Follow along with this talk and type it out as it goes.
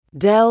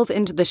Delve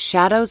into the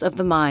shadows of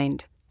the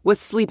mind with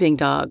Sleeping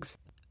Dogs,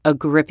 a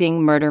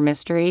gripping murder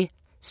mystery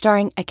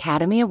starring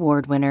Academy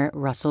Award winner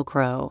Russell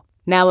Crowe.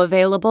 Now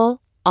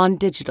available on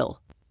digital.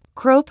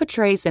 Crowe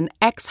portrays an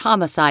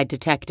ex-homicide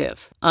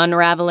detective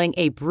unraveling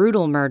a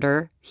brutal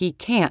murder he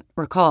can't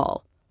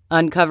recall.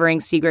 Uncovering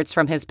secrets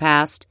from his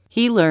past,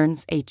 he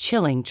learns a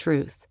chilling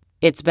truth.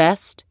 It's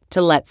best to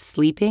let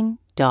sleeping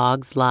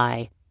dogs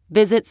lie.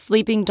 Visit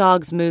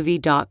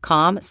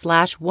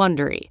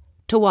sleepingdogsmovie.com/Wondery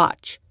to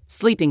watch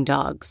Sleeping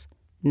Dogs,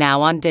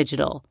 now on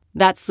digital.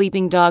 That's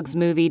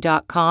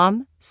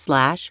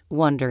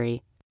sleepingdogsmovie.com/Wondery.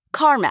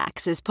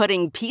 CarMax is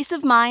putting peace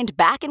of mind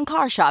back in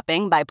car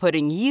shopping by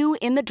putting you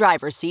in the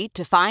driver's seat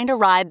to find a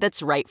ride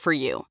that's right for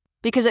you.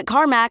 Because at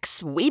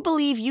CarMax, we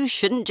believe you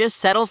shouldn't just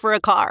settle for a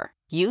car.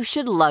 You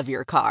should love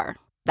your car.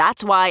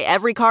 That's why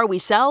every car we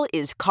sell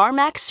is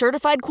CarMax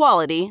certified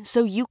quality,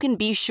 so you can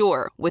be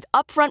sure with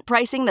upfront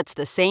pricing that's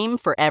the same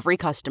for every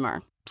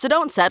customer. So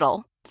don't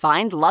settle.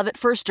 Find love at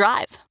first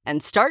drive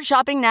and start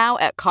shopping now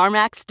at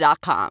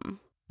CarMax.com.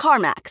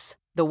 CarMax,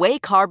 the way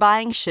car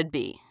buying should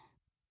be.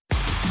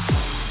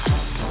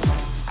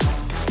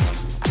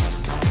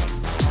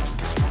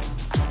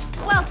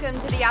 Welcome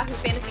to the Yahoo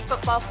Fantasy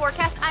Football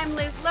Forecast. I'm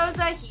Liz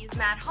Loza, he's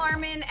Matt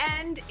Harmon,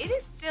 and it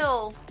is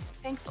still,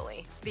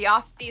 thankfully, the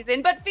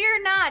off-season. But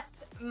fear not,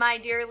 my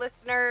dear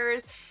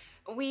listeners.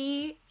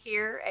 We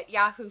here at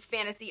Yahoo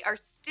Fantasy are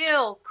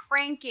still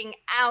cranking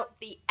out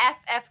the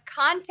FF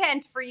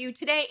content for you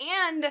today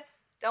and,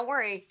 don't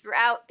worry,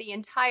 throughout the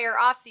entire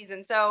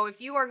offseason. So if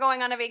you are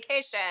going on a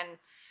vacation,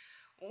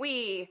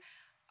 we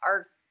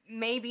are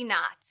maybe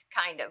not,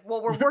 kind of.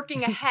 Well, we're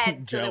working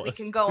ahead so that we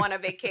can go on a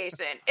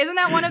vacation. Isn't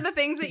that one of the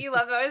things that you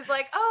love? I was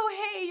like,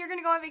 oh, hey, you're going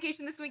to go on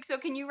vacation this week, so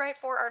can you write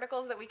 4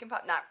 articles that we can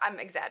pop? Not, I'm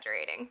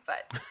exaggerating,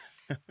 but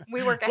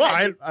we work ahead. Well,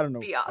 I don't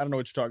know. I don't know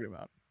what you're talking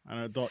about.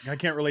 I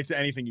can't relate to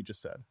anything you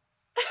just said.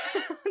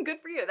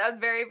 Good for you. That was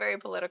very, very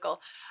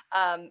political.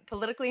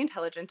 Politically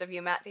intelligent of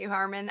you, Matthew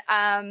Harmon.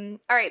 All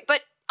right.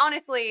 But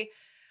honestly,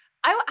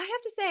 I have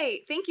to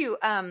say thank you.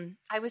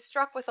 I was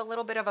struck with a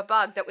little bit of a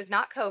bug that was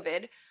not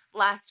COVID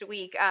last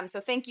week. So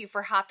thank you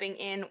for hopping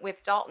in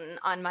with Dalton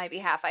on my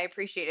behalf. I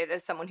appreciate it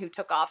as someone who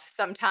took off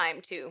some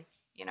time to,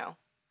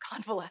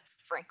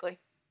 convalesce, frankly.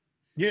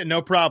 Yeah,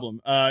 no problem.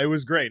 It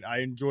was great. I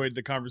enjoyed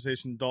the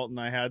conversation Dalton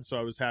and I had, so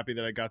I was happy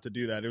that I got to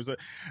do that.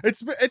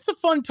 It's a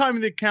fun time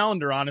in the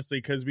calendar, honestly,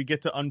 because we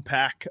get to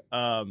unpack.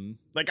 I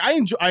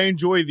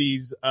enjoy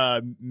these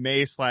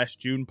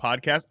May/June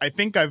podcasts. I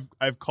think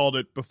I've called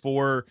it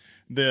before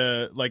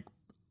the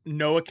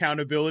no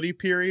accountability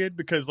period,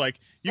 because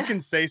you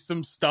can say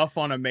some stuff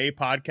on a May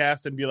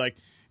podcast and be like,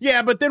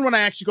 yeah, but then when I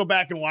actually go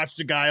back and watch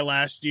the guy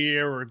last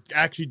year or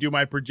actually do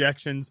my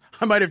projections,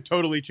 I might have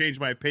totally changed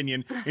my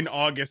opinion in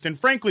August. And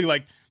frankly,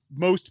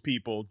 most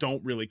people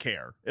don't really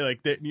care.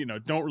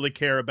 Don't really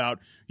care about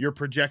your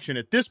projection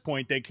at this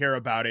point. They care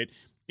about it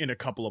in a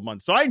couple of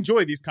months. So I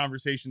enjoy these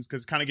conversations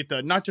because kind of get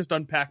to not just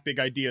unpack big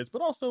ideas, but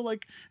also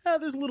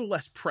there's a little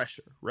less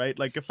pressure, right?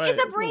 It's a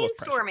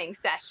brainstorming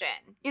session.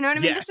 You know what I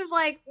mean? Yes. This is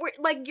like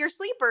your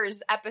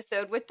sleepers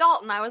episode with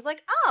Dalton. I was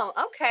like, oh,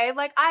 okay.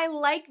 I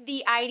like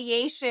the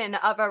ideation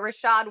of a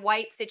Rachaad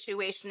White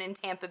situation in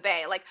Tampa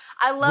Bay.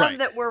 I love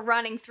that we're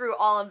running through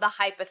all of the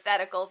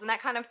hypotheticals, and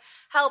that kind of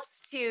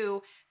helps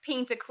to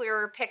paint a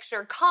clearer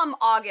picture come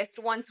August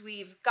once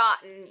we've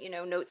gotten,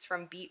 notes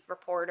from beat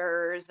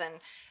reporters and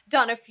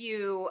done a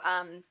few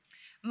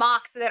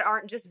mocks that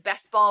aren't just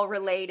best ball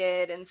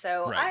related. And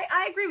so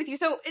I agree with you.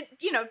 So, it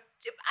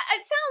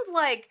sounds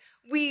like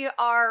we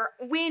are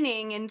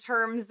winning in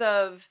terms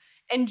of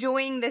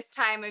enjoying this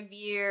time of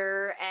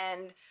year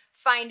and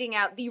finding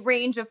out the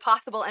range of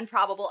possible and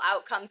probable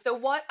outcomes. So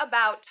what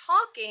about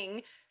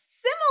talking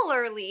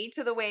similarly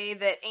to the way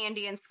that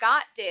Andy and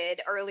Scott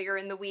did earlier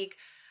in the week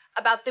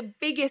about the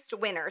biggest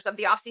winners of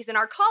the offseason?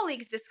 Our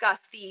colleagues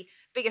discussed the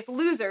biggest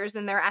losers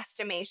in their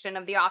estimation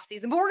of the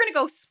offseason, but we're going to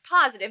go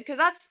positive because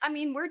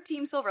we're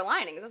Team Silver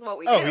Linings. That's what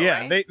we do. Oh,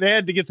 yeah. Right? They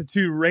had to get the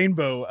two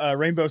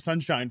rainbow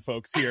sunshine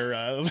folks here,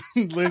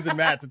 Liz and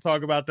Matt, to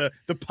talk about the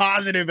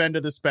positive end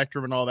of the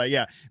spectrum and all that.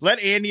 Yeah. Let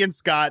Andy and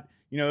Scott,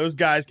 those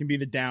guys can be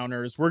the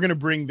downers. We're going to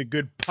bring the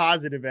good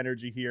positive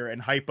energy here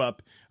and hype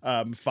up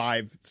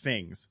 5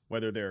 things,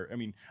 whether they're,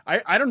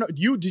 I don't know.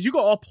 Did you go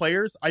all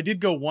players? I did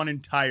go one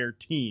entire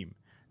team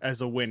as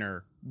a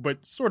winner,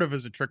 but sort of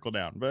as a trickle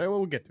down, but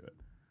we'll get to it.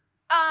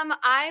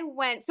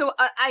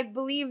 I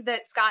believe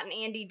that Scott and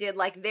Andy did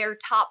their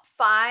top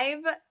 5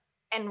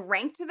 and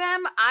ranked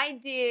them. I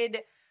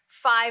did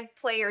 5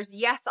 players.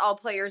 Yes, all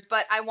players,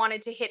 but I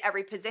wanted to hit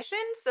every position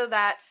so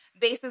that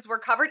bases were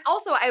covered.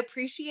 Also, I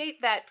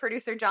appreciate that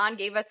producer John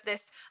gave us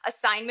this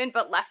assignment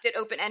but left it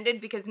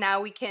open-ended because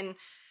now we can,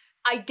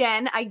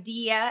 again,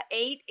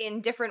 ideate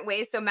in different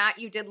ways. So, Matt,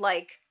 you did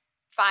 5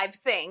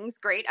 things.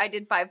 Great. I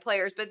did 5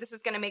 players, but this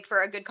is going to make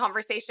for a good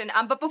conversation.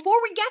 But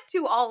before we get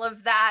to all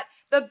of that,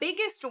 the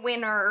biggest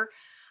winner,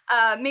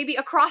 maybe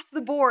across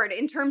the board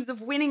in terms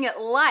of winning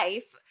at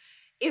life,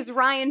 is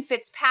Ryan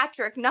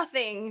Fitzpatrick.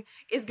 Nobody's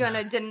going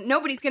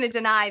to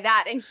deny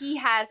that. And he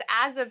has,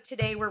 as of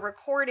today, we're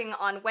recording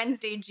on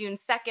Wednesday, June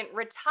 2nd,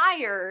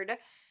 retired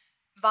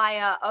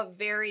via a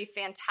very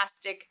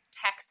fantastic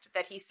text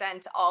that he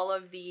sent all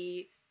of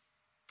the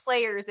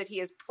players that he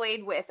has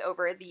played with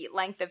over the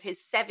length of his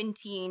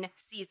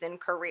 17-season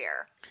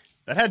career.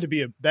 That had to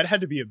be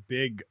a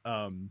big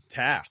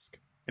task.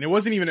 And it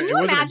wasn't even. Can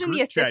you imagine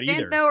the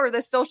assistant though, or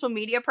the social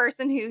media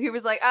person who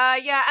was like,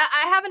 yeah,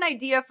 I have an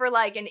idea for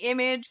like an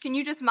image. Can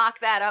you just mock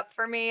that up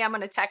for me? I'm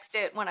gonna text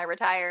it when I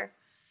retire.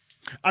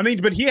 I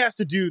mean, but he has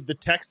to do the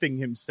texting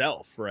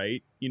himself,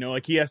 right? You know,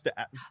 like he has to.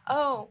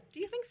 Oh, do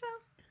you think so?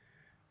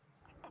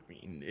 I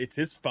mean, it's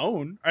his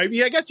phone. I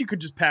mean, I guess you could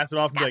just pass it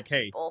off and be like,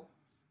 "Hey."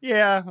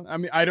 Yeah, I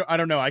mean, I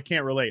don't know. I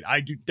can't relate.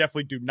 I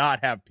definitely do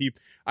not have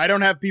people. I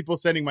don't have people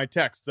sending my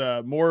texts.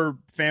 More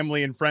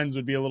family and friends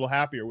would be a little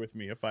happier with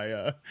me if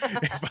I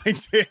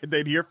did.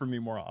 They'd hear from me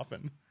more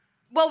often.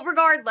 Well,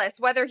 regardless,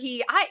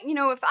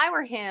 if I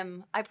were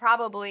him, he's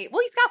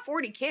got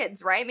 40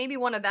 kids, right? Maybe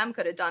one of them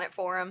could have done it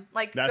for him.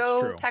 Like, That's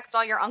go true. Text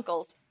all your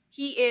uncles.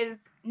 He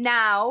is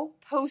now,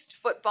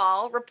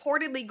 post-football,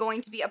 reportedly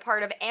going to be a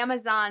part of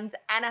Amazon's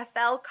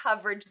NFL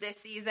coverage this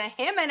season.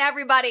 Him and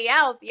everybody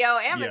else.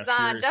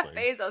 Amazon, Jeff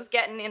Bezos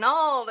getting in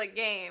all the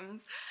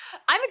games.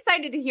 I'm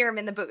excited to hear him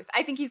in the booth.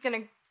 I think he's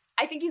going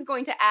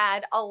to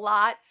add a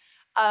lot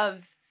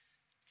of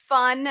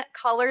fun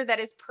color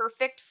that is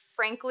perfect,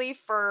 frankly,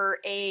 for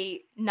a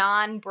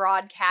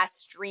non-broadcast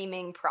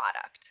streaming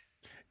product.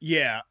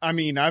 Yeah, I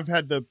mean, I've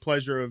had the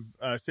pleasure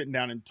of sitting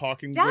down and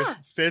talking with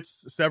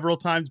Fitz several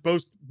times,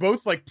 both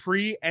like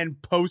pre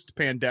and post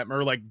pandemic,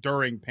 or like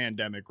during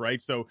pandemic,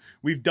 right? So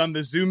we've done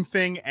the Zoom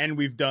thing and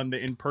we've done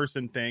the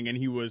in-person thing, and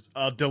he was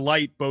a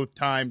delight both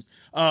times.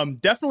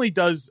 Definitely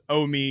does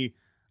owe me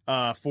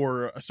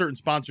for a certain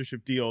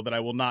sponsorship deal that I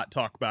will not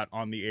talk about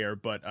on the air,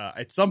 but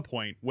at some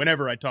point,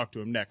 whenever I talk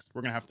to him next,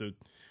 we're gonna have to.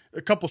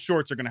 A couple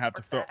shorts are going to have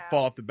to fall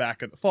off the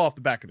back of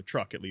the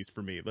truck, at least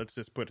for me. Let's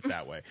just put it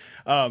that way.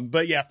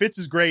 But yeah, Fitz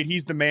is great.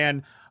 He's the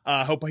man.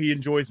 Hope he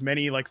enjoys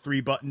many like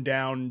 3 button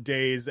down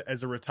days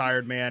as a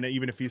retired man,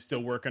 even if he's still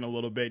working a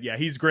little bit. Yeah,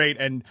 he's great.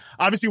 And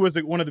obviously was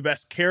one of the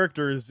best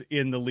characters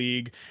in the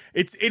league.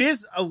 It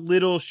is a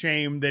little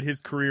shame that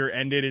his career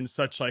ended in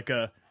such like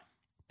a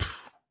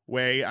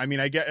way. I mean,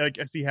 I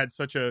guess he had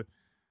such a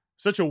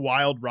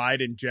wild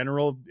ride in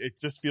general. It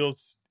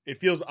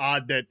feels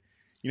odd that,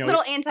 you know,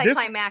 little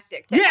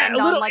anticlimactic to end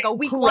on like a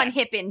week 1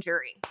 hip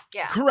injury.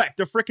 Yeah.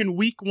 Correct. A freaking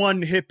week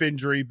 1 hip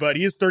injury, but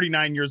he is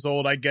 39 years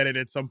old. I get it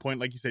at some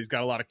point. Like you say, he's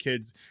got a lot of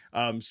kids.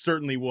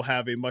 Certainly will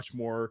have a much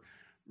more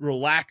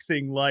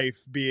relaxing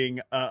life being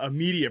a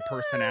media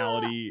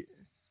personality.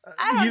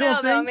 I don't know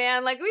though,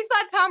 man. Like we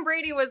saw Tom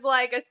Brady was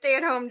like a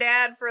stay-at-home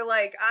dad for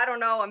like, I don't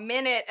know, a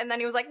minute. And then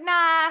he was like, nah,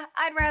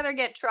 I'd rather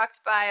get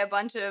trucked by a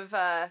bunch of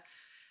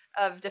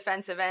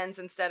defensive ends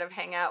instead of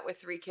hang out with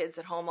 3 kids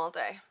at home all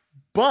day.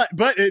 But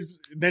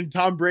then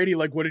Tom Brady,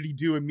 like, what did he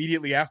do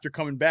immediately after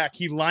coming back?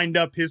 He lined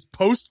up his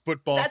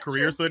post-football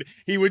career so that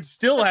he would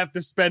still have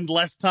to spend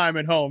less time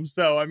at home.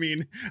 So, I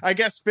mean, I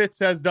guess Fitz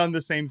has done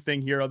the same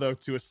thing here, although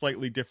to a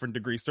slightly different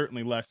degree,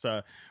 certainly less.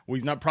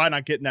 He's probably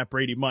not getting that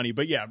Brady money.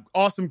 But yeah,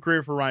 awesome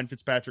career for Ryan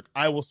Fitzpatrick.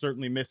 I will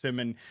certainly miss him.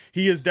 And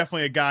he is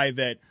definitely a guy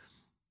that,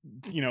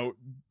 you know,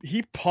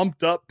 he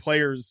pumped up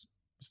players'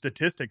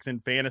 statistics in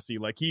fantasy.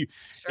 Like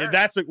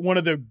that's one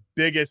of the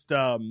biggest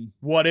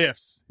what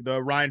ifs,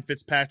 the Ryan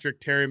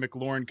Fitzpatrick, Terry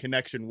McLaurin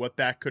connection, what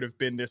that could have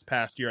been this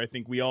past year. I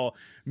think we all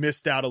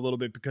missed out a little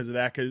bit because of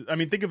that. Because I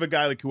mean, think of a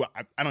guy like who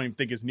I don't even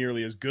think is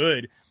nearly as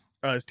good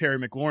as Terry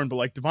McLaurin, but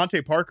like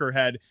Devontae Parker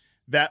had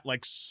that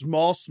like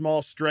small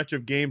stretch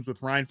of games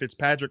with Ryan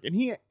Fitzpatrick, and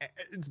he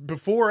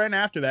before and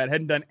after that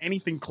hadn't done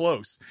anything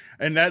close.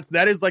 And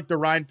that is like the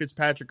Ryan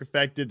Fitzpatrick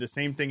effect. Did the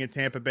same thing in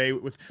Tampa Bay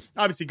with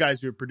obviously guys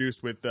who have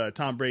produced with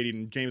Tom Brady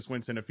and Jameis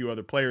Winston, a few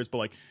other players, but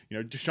like, you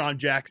know, Deshaun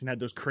Jackson had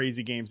those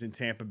crazy games in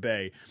Tampa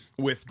Bay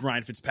with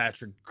Ryan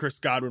Fitzpatrick, Chris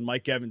Godwin,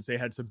 Mike Evans. They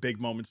had some big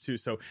moments too.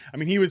 So I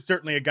mean, he was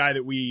certainly a guy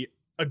that we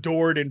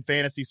adored in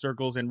fantasy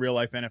circles and real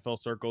life NFL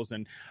circles,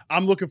 and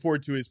I'm looking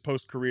forward to his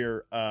post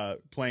career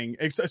playing,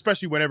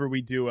 especially whenever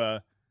we do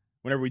our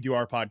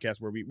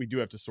podcast where we do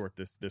have to sort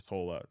this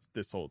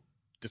whole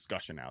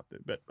discussion out.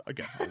 But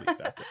again, I'll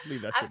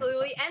leave that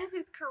absolutely. Ends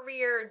his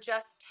career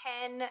just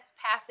 10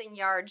 passing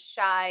yards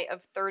shy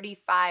of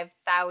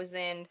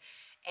 35,000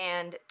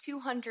 and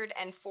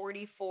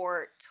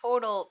 244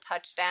 total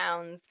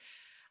touchdowns.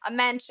 A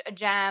mensch, a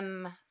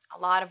gem, a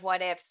lot of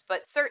what ifs,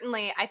 but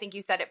certainly, I think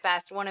you said it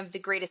best, one of the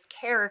greatest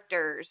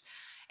characters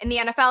in the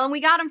NFL, and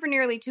we got him for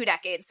nearly 2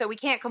 decades, so we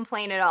can't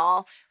complain at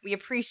all. We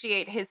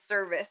appreciate his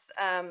service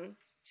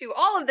to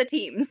all of the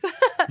teams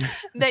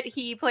that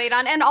he played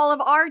on, and all of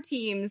our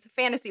teams,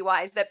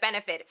 fantasy-wise, that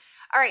benefit.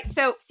 All right,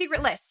 so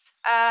secret lists.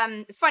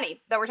 It's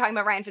funny that we're talking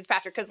about Ryan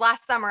Fitzpatrick, because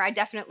last summer I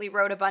definitely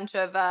wrote a bunch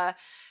of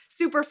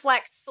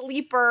Superflex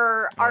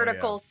sleeper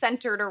articles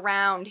centered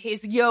around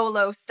his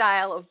YOLO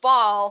style of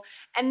ball,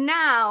 and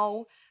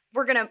now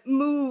we're going to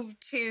move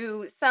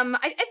to some,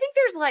 I think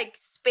there's like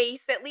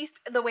space, at least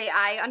the way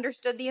I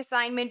understood the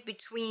assignment,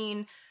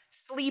 between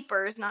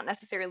sleepers, not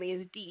necessarily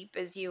as deep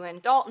as you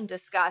and Dalton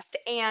discussed,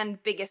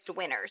 and biggest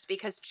winners,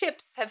 because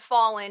chips have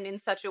fallen in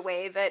such a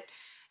way that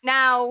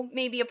now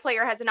maybe a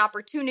player has an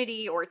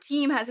opportunity or a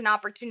team has an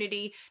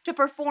opportunity to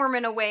perform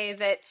in a way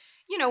that,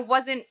 you know,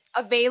 wasn't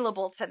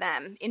available to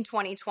them in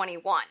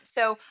 2021.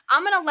 So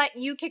I'm going to let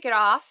you kick it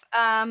off.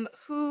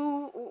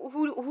 Who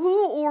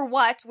or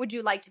what would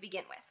you like to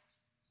begin with?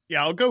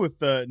 Yeah, I'll go with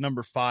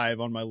number 5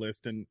 on my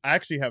list. And I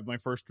actually have my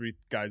first 3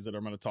 guys that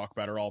I'm going to talk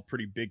about are all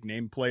pretty big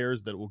name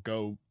players that will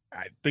go,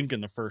 I think,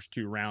 in the first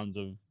 2 rounds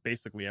of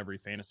basically every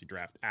fantasy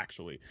draft,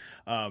 actually.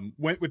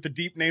 Went with the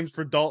deep names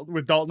for Dalton.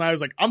 With Dalton, I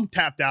was like, I'm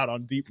tapped out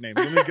on deep names.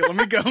 Let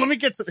me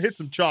hit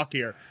some chalk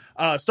here.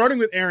 Starting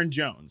with Aaron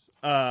Jones.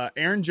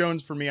 Aaron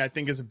Jones, for me, I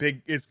think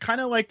is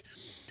kind of like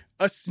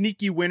a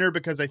sneaky winner,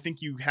 because I think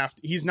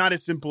he's not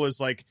as simple as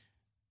like,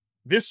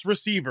 this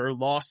receiver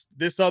lost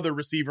this other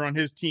receiver on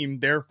his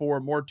team,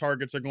 therefore more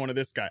targets are going to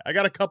this guy. I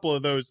got a couple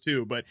of those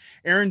too, but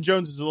Aaron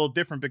Jones is a little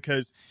different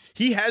because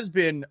he has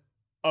been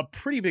a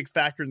pretty big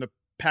factor in the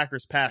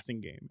Packers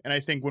passing game. And I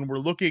think when we're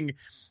looking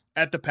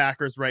at the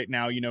Packers right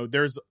now, you know,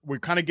 we're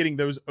kind of getting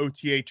those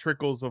OTA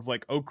trickles of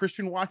like, oh,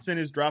 Christian Watson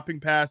is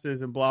dropping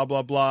passes and blah,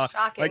 blah, blah.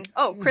 Shocking. Like,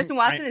 oh, Christian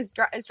Watson is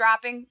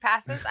dropping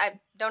passes. I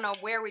don't know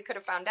where we could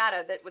have found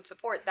data that would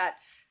support that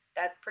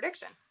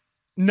prediction.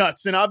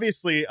 Nuts. And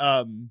obviously,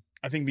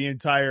 I think the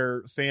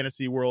entire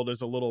fantasy world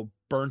is a little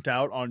burnt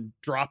out on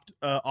dropped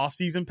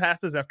off-season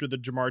passes after the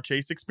Ja'Marr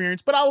Chase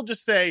experience. But I will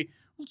just say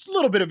it's a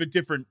little bit of a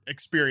different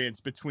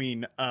experience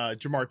between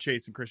Ja'Marr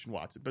Chase and Christian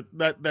Watson.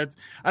 But that's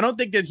I don't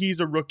think that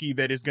he's a rookie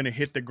that is going to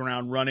hit the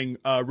ground running.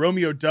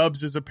 Romeo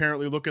Doubs is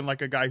apparently looking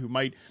like a guy who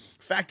might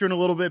factor in a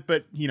little bit,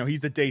 but you know,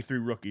 he's a day 3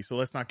 rookie, so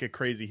let's not get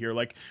crazy here.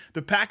 Like,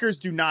 the Packers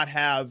do not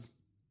have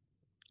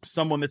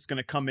someone that's going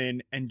to come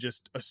in and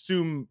just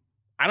assume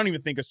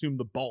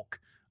the bulk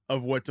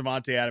of what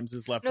Davante Adams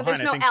is left behind. There's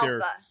no I think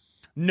alpha.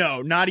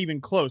 No, not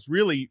even close.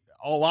 Really,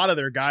 a lot of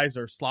their guys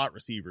are slot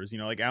receivers, you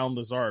know, like Alan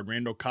Lazard,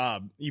 Randall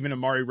Cobb, even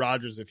Amari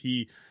Rodgers, if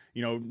he,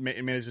 you know,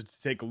 manages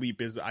to take a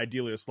leap, is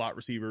ideally a slot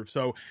receiver.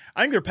 So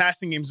I think their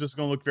passing game is just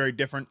going to look very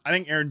different. I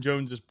think Aaron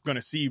Jones is going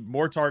to see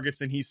more targets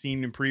than he's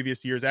seen in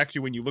previous years.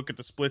 Actually, when you look at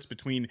the splits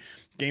between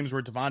games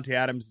where Davante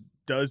Adams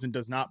does and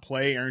does not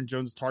play, Aaron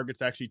Jones'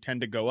 targets actually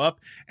tend to go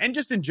up. And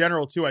just in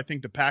general, too, I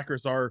think the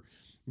Packers are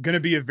going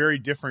to be a very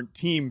different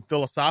team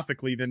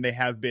philosophically than they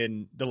have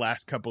been the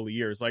last couple of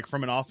years. Like,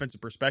 from an offensive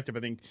perspective, I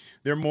think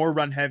they're more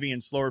run heavy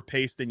and slower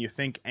paced than you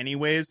think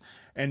anyways.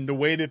 And the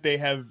way that they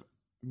have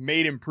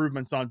made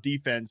improvements on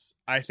defense,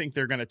 I think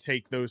they're going to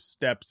take those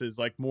steps as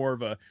like more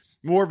of a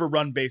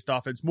run based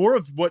offense, more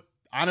of what,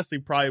 honestly,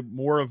 probably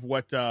more of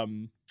what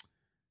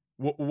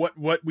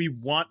we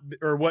want,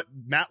 or what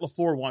Matt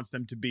LaFleur wants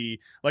them to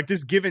be. Like,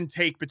 this give and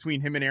take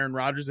between him and Aaron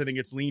Rodgers, I think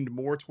it's leaned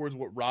more towards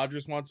what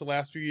Rodgers wants the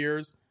last few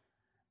years,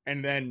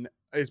 and then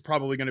is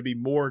probably going to be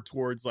more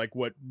towards like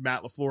what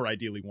Matt LaFleur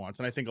ideally wants.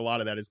 And I think a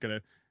lot of that is going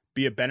to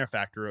be a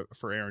benefactor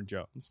for Aaron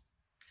Jones.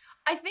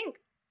 I think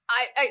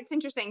it's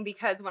interesting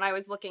because when I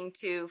was looking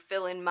to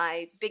fill in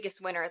my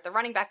biggest winner at the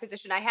running back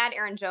position, I had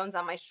Aaron Jones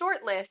on my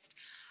short list.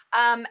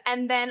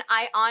 And then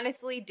I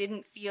honestly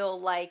didn't feel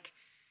like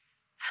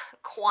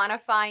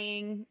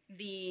quantifying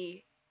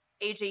the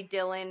A.J.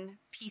 Dillon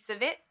piece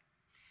of it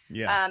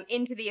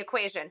into the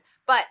equation.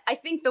 But I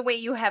think the way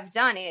you have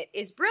done it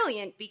is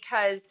brilliant,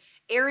 because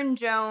Aaron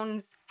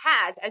Jones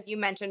has, as you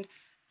mentioned,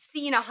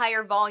 seen a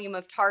higher volume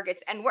of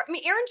targets. And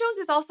Aaron Jones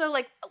is also,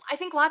 like, I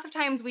think lots of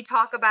times we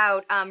talk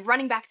about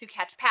running backs who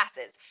catch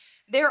passes.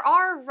 There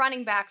are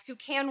running backs who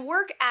can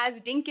work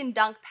as dink and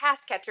dunk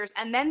pass catchers.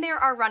 And then there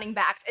are running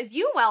backs, as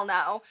you well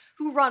know,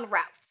 who run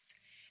routes.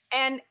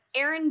 And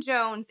Aaron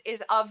Jones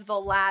is of the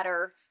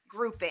latter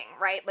grouping,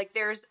 right? Like,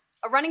 there's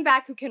a running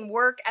back who can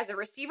work as a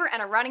receiver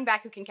and a running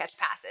back who can catch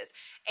passes.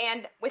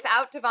 And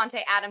without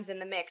Davante Adams in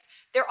the mix,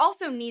 there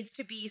also needs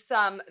to be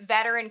some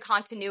veteran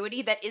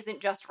continuity that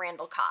isn't just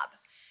Randall Cobb,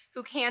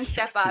 who can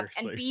step up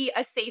and be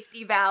a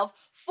safety valve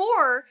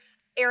for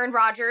Aaron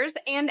Rodgers.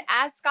 And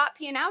as Scott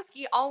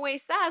Pianowski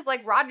always says,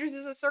 like, Rodgers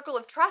is a circle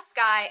of trust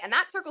guy, and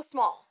that circle's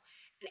small.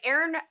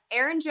 And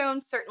Aaron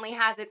Jones certainly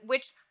has it,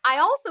 which I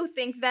also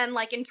think then,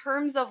 like, in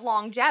terms of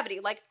longevity,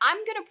 like, I'm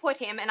going to put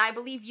him, and I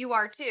believe you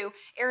are too,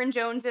 Aaron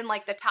Jones in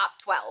like the top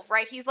 12,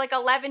 right? He's like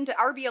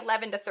RB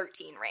 11 to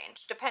 13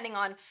 range, depending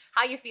on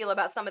how you feel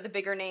about some of the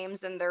bigger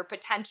names and their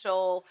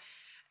potential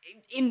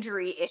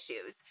injury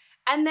issues.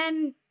 And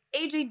then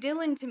A.J.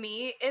 Dillon to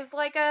me is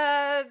like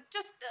a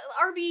just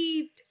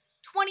RB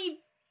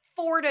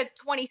 24 to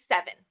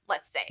 27,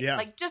 let's say. Yeah.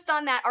 Like, just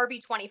on that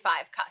RB 25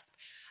 cusp.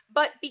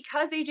 But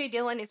because A.J.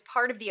 Dillon is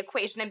part of the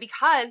equation, and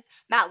because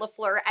Matt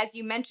LaFleur, as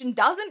you mentioned,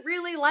 doesn't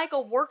really like a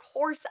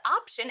workhorse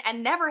option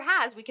and never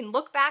has, we can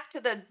look back to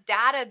the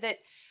data that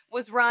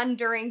was run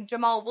during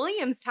Jamal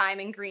Williams' time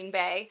in Green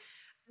Bay,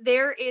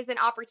 there is an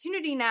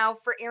opportunity now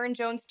for Aaron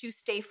Jones to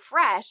stay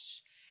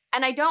fresh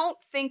And I don't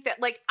think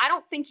that, like, I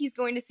don't think he's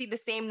going to see the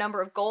same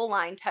number of goal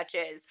line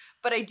touches,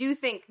 but I do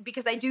think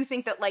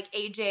that, like,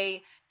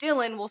 AJ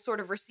Dillon will sort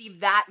of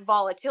receive that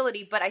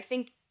volatility, but I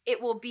think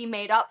it will be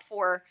made up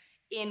for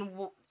in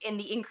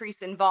the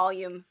increase in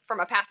volume from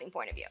a passing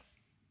point of view.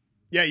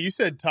 Yeah, you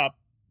said top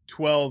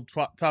 12,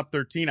 top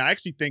 13. I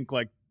actually think,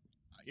 like,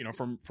 you know,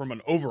 from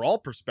an overall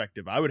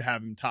perspective, I would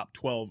have him top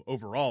 12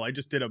 overall. I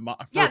just did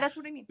yeah, that's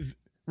what I mean.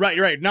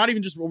 Right. Not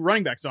even just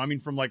running back. So, I mean,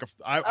 from like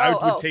I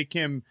would take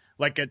him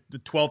like at the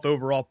 12th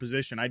overall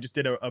position. I just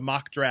did a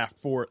mock draft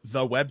for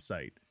the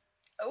website.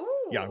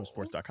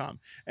 YahooSports.com.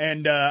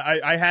 And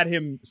I had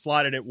him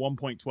slotted at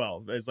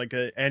 1.12 as like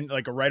a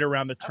right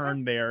around the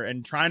turn there,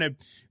 and trying to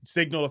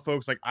signal to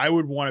folks like I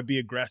would want to be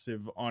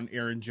aggressive on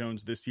Aaron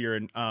Jones this year.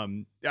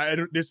 And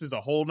this is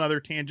a whole nother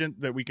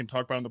tangent that we can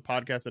talk about on the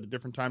podcast at a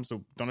different time,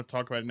 so don't have to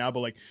talk about it now. But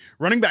like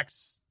running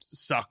backs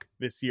suck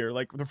this year.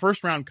 Like the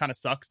first round kind of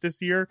sucks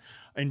this year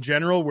in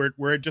general.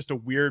 We're just a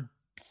weird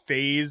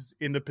phase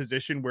in the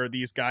position where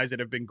these guys that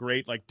have been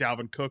great, like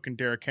Dalvin Cook and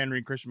Derrick Henry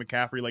and Christian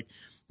McCaffrey, like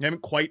they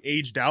haven't quite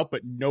aged out,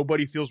 but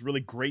nobody feels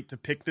really great to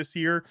pick this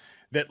year.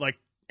 That like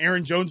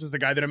Aaron Jones is a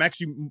guy that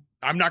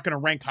I'm not going to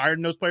rank higher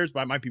than those players, but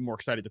I might be more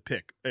excited to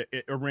pick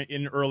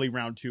in early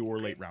round 2 or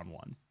late round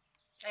 1.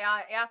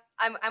 Yeah,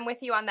 I'm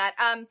with you on that.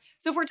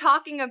 So if we're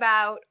talking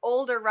about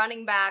older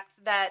running backs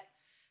that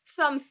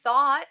some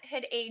thought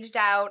had aged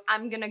out,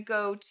 I'm going to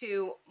go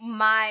to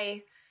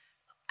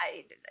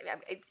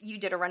you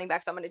did a running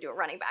back, so I'm going to do a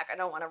running back. I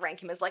don't want to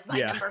rank him as like my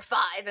number 5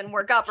 and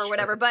work up or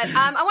whatever. But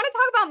I want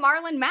to talk about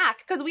Marlon Mack,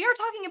 because we are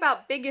talking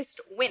about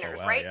biggest winners,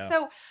 right? Yeah.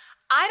 So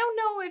I don't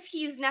know if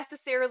he's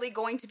necessarily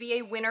going to be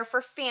a winner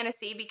for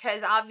fantasy,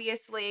 because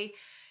obviously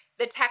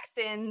the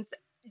Texans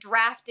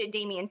drafted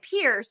Dameon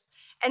Pierce.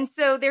 And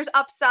so there's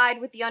upside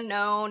with the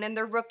unknown, and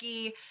the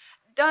rookie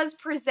does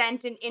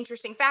present an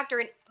interesting factor.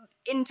 And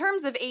in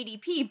terms of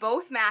ADP,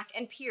 both Mack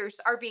and Pierce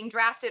are being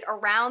drafted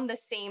around the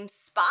same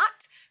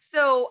spot.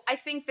 So I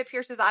think that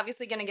Pierce is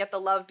obviously going to get the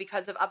love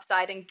because of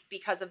upside and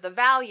because of the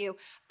value.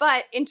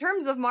 But in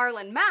terms of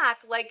Marlon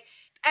Mack, like,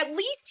 at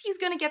least he's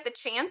going to get the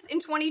chance in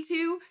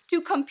 22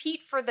 to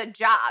compete for the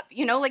job.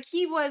 You know, like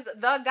he was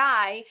the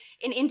guy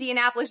in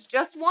Indianapolis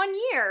just 1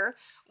 year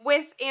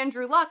with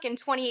Andrew Luck in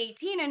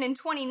 2018. And in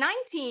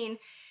 2019,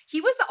 he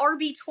was the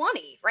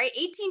RB20, right?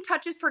 18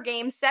 touches per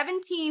game,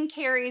 17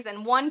 carries,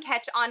 and 1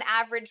 catch on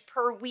average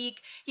per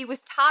week. He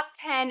was top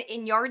 10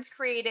 in yards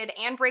created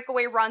and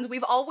breakaway runs.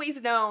 We've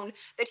always known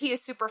that he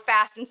is super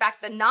fast. In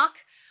fact, the knock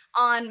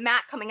on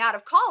Matt coming out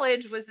of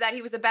college was that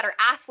he was a better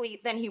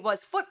athlete than he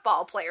was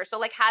football player. So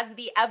like, has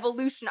the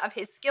evolution of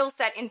his skill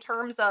set in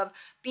terms of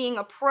being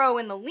a pro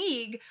in the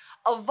league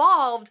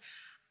evolved?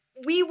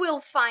 We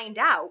will find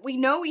out. We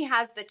know he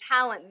has the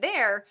talent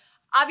there.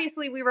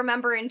 Obviously, we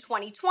remember in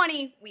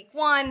 2020, week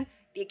 1,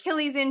 the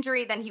Achilles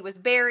injury, then he was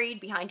buried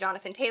behind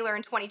Jonathan Taylor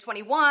in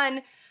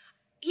 2021.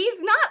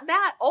 He's not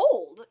that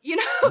old, you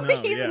know?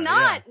 No, he's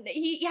not. Yeah.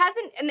 He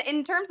hasn't,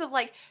 in terms of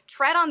like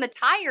tread on the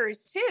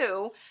tires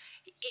too,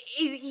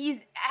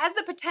 he has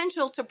the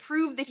potential to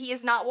prove that he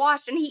is not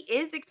washed, and he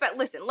is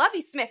listen,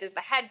 Lovie Smith is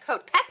the head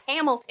coach. Pep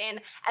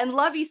Hamilton and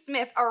Lovie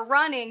Smith are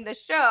running the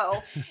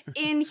show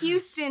in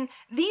Houston.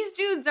 These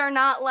dudes are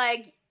not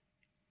like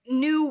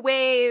new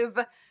wave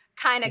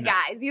kind of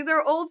guys. These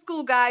are old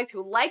school guys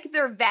who like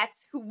their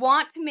vets, who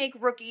want to make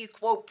rookies,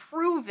 quote,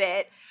 prove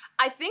it.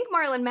 I think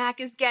Marlon Mack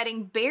is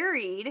getting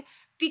buried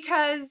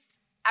because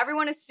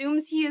everyone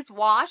assumes he is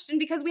washed, and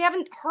because we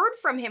haven't heard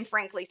from him,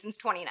 frankly, since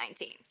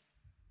 2019.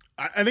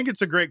 I think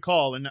it's a great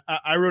call. And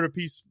I wrote a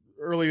piece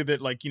earlier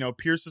that, like, you know,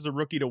 Pierce is a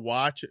rookie to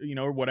watch, you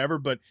know, or whatever,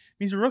 but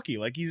he's a rookie.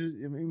 Like he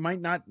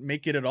might not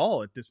make it at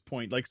all at this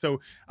point. Like,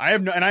 so I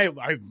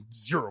have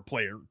zero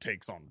player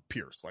takes on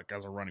Pierce, like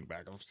as a running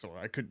back. So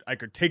I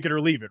could take it or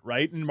leave it.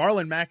 Right. And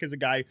Marlon Mack is a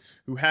guy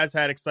who has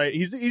had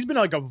he's been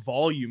like a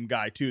volume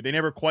guy too. They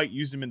never quite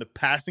used him in the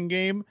passing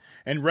game,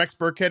 and Rex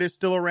Burkhead is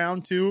still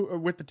around too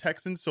with the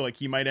Texans. So like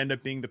he might end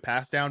up being the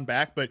pass down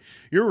back, but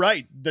you're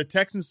right. The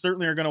Texans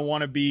certainly are going to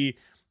want to be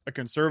a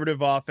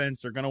conservative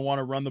offense. They're going to want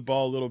to run the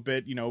ball a little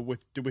bit, you know,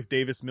 with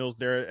Davis Mills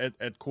there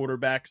at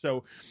quarterback.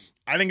 So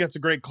I think that's a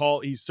great call.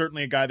 He's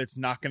certainly a guy that's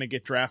not going to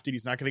get drafted.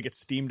 He's not going to get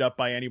steamed up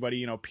by anybody.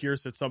 You know,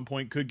 Pierce at some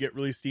point could get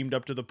really steamed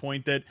up to the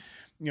point that,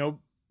 you know,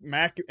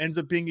 Mack ends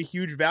up being a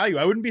huge value.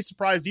 I wouldn't be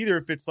surprised either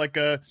if it's like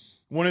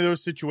one of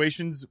those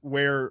situations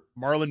where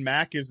Marlon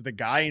Mack is the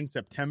guy in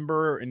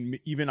September and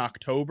even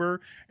October,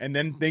 and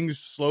then things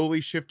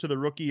slowly shift to the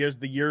rookie as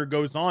the year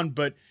goes on.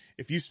 But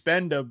if you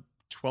spend a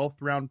 12th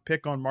round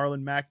pick on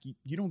Marlon Mack,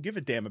 you don't give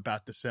a damn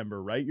about December,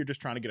 right? You're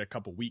just trying to get a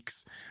couple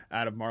weeks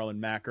out of Marlon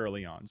Mack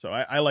early on. So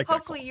I like that.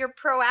 Hopefully you're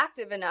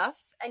proactive enough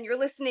and you're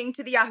listening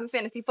to the Yahoo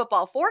Fantasy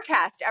Football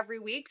Forecast every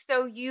week,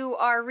 so you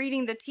are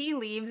reading the tea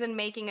leaves and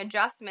making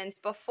adjustments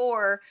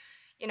before,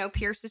 you know,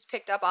 Pierce is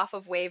picked up off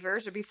of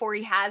waivers or before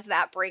he has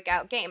that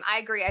breakout game. I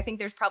agree. I think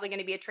there's probably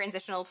going to be a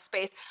transitional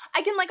space.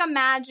 I can like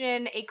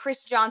imagine a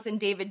Chris Johnson,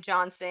 David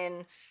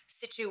Johnson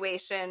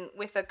situation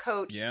with a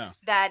coach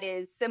that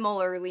is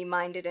similarly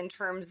minded in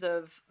terms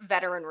of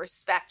veteran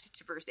respect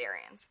to Bruce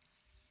Arians.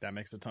 That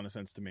makes a ton of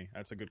sense to me.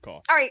 That's a good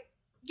call. All right.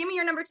 Give me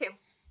your number 2.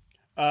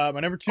 My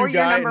number 2 or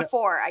guy. Your number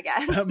 4, I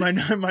guess.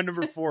 my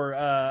number 4.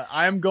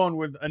 I am going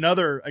with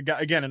another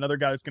guy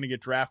that's going to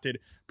get drafted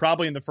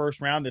probably in the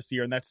first round this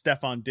year, and that's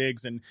Stefon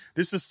Diggs. And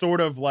this is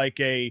sort of like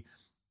I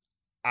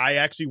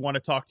actually want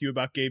to talk to you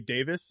about Gabe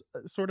Davis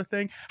sort of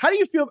thing. How do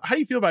you feel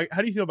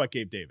about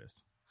Gabe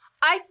Davis?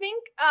 I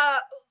think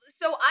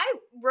so I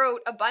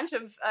wrote a bunch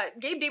of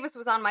Gabe Davis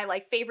was on my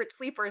like favorite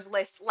sleepers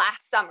list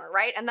last summer,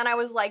 right? And then I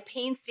was like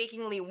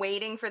painstakingly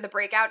waiting for the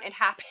breakout. It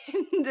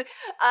happened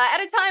at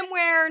a time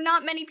where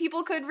not many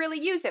people could really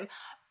use him.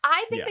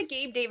 I think that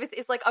Gabe Davis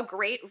is like a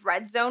great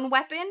red zone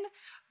weapon,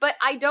 but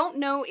I don't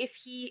know if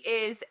he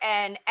is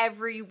an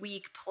every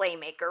week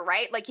playmaker,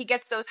 right? Like he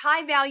gets those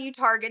high value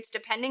targets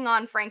depending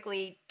on,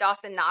 frankly,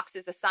 Dawson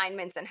Knox's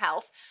assignments and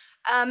health.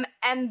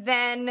 And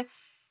then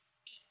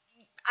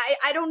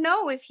I don't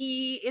know if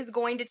he is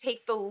going to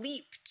take the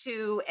leap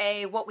to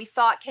what we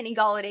thought Kenny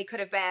Golladay could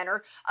have been,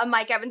 or a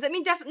Mike Evans. I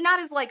mean, not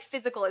as like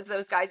physical as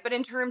those guys, but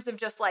in terms of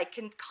just like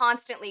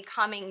constantly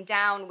coming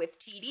down with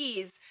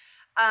TDs,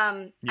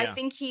 I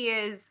think he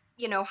is,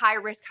 high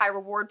risk, high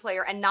reward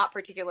player and not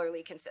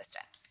particularly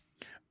consistent.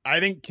 I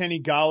think Kenny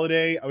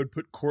Golladay, I would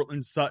put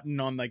Cortland Sutton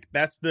on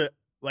that's the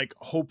like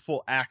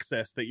hopeful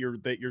access that you're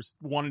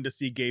wanting to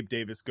see Gabe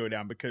Davis go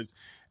down, because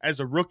as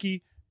a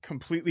rookie,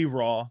 completely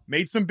raw,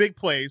 made some big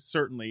plays,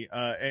 certainly,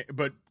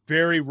 but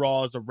very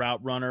raw as a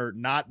route runner,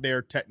 not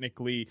there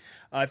technically.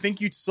 I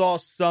think you saw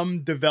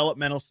some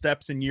developmental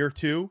steps in year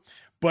 2,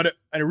 but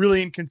a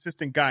really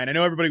inconsistent guy. And I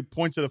know everybody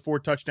points to the 4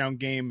 touchdown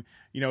game,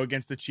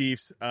 against the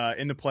Chiefs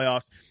in the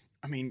playoffs.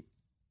 I mean,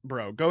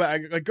 bro, go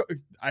back.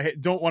 I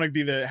don't want to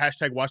be the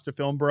hashtag watch the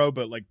film, bro,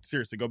 but like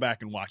seriously, go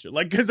back and watch it.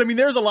 Like, because I mean,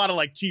 there's a lot of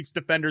like Chiefs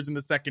defenders in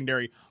the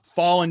secondary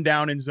falling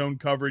down in zone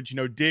coverage.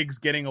 Diggs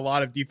getting a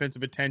lot of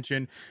defensive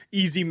attention.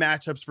 Easy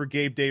matchups for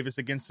Gabe Davis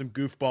against some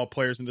goofball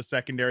players in the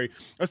secondary.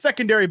 A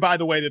secondary, by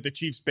the way, that the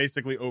Chiefs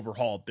basically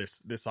overhauled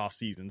this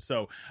offseason.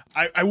 So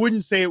I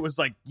wouldn't say it was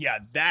like, yeah,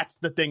 that's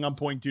the thing I'm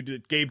pointing to.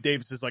 That Gabe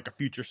Davis is like a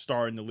future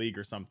star in the league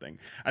or something.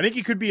 I think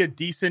he could be a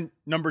decent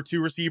number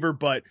 2 receiver,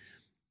 but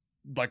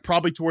like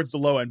probably towards the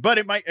low end. But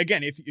it might,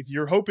 again, if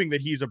you're hoping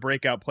that he's a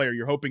breakout player,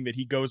 you're hoping that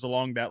he goes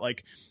along that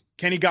like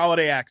Kenny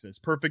Golladay axis.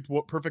 Perfect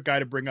guy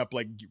to bring up,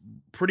 like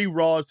pretty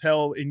raw as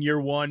hell in year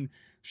 1,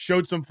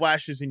 showed some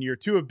flashes in year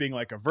 2 of being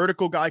like a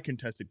vertical guy,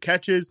 contested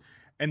catches.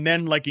 And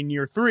then like in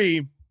year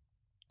 3,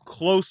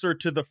 closer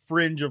to the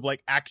fringe of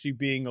like actually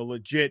being a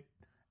legit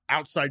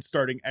outside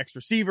starting X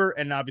receiver.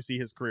 And obviously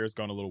his career has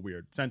gone a little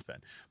weird since then.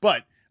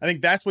 But I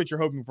think that's what you're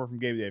hoping for from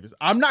Gabe Davis.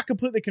 I'm not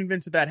completely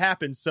convinced that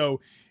happens. So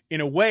in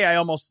a way, I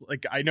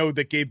know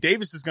that Gabe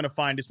Davis is going to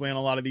find his way on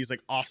a lot of these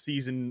like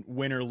off-season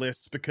winner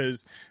lists,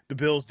 because the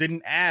Bills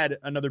didn't add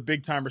another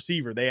big-time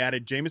receiver. They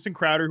added Jamison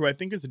Crowder, who I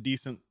think is a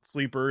decent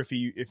sleeper if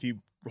he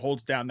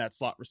holds down that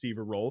slot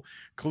receiver role.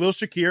 Khalil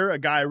Shakir, a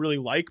guy I really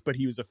like, but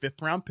he was a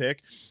 5th-round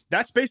pick.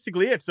 That's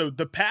basically it. So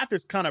the path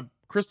is kind of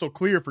crystal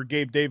clear for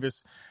Gabe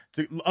Davis.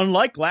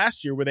 Unlike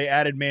last year where they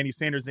added Manny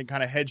Sanders and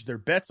kind of hedged their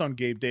bets on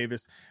Gabe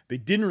Davis, they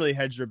didn't really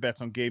hedge their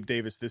bets on Gabe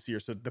Davis this year.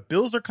 So the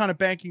Bills are kind of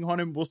banking on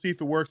him. We'll see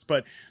if it works,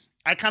 but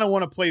I kind of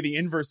want to play the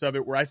inverse of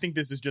it, where I think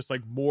this is just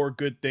like more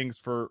good things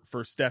for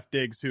Steph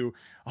Diggs, who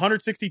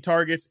 160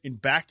 targets in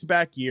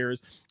back-to-back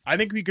years. I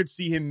think we could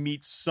see him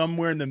meet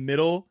somewhere in the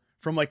middle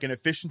from like an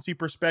efficiency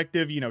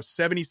perspective,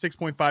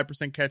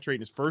 76.5% catch rate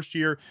in his first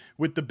year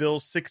with the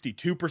Bills,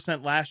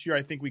 62% last year.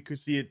 I think we could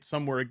see it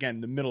somewhere again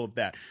in the middle of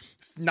that.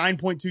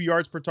 9.2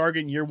 yards per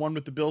target in year 1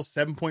 with the Bills,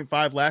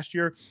 7.5 last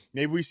year.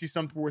 Maybe we see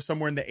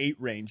somewhere in the 8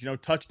 range.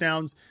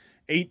 Touchdowns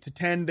 8 to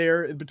 10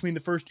 there between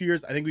the first 2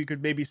 years. I think we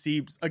could maybe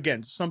see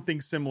again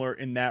something similar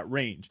in that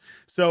range.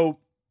 So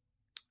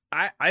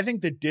I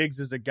think that Diggs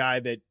is a guy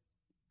that,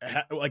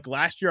 like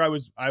last year, I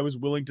was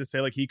willing to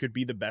say like he could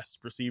be the best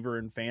receiver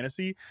in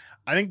fantasy.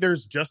 I think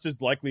there's just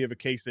as likely of a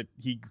case that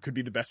he could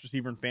be the best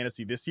receiver in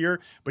fantasy this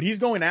year, but he's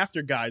going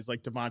after guys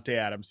like Devontae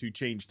Adams who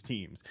changed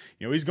teams.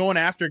 He's going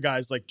after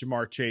guys like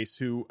Jamar Chase,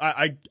 who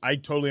I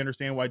totally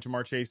understand why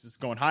Jamar Chase is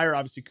going higher.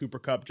 Obviously Cooper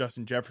Kupp,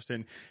 Justin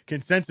Jefferson,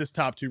 consensus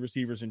top 2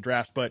 receivers in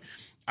drafts, but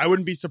I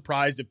wouldn't be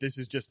surprised if this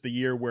is just the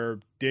year where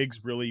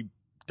Diggs really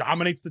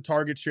dominates the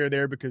target share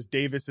there, because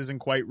Davis isn't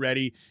quite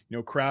ready.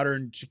 Crowder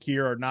and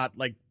Shakir are not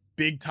like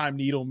big time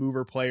needle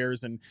mover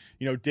players, and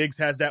Diggs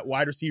has that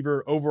wide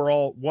receiver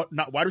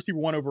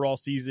 1 overall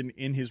season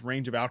in his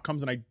range of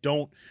outcomes, and I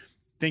don't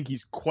think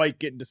he's quite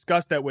getting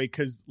discussed that way,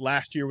 because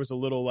last year was a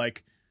little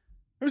like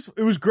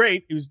it was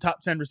great. He was a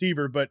top 10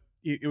 receiver, but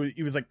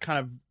it was like kind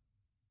of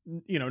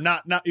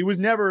not it was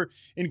never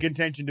in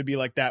contention to be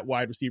like that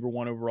wide receiver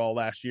 1 overall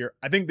last year.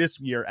 I think this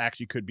year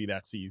actually could be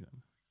that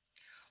season.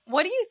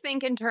 What do you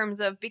think in terms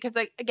of, because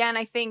again,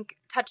 I think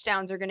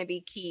touchdowns are going to be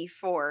key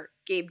for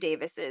Gabe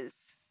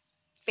Davis's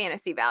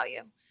fantasy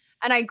value.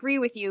 And I agree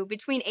with you,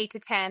 between 8 to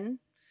 10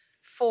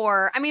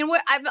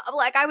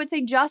 I would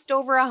say just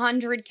over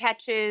 100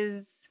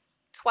 catches,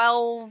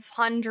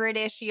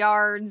 1,200-ish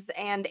yards,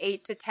 and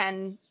 8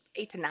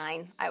 to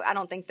 9. I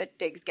don't think that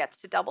Diggs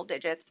gets to double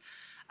digits.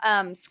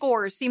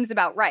 Scores seems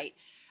about right.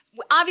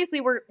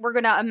 obviously we're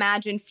going to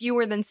imagine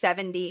fewer than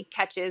 70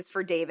 catches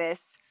for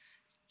Davis.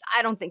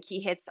 I don't think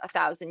he hits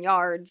 1,000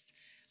 yards,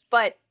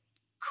 but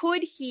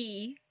could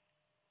he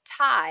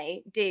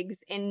tie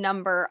Diggs in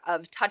number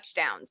of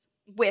touchdowns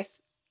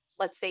with,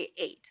 let's say,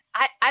 8?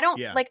 I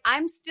don't like,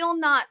 I'm still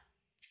not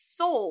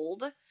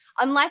sold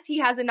unless he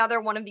has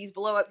another one of these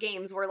blow up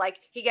games where like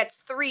he gets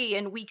 3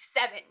 in week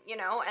 7, you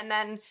know, and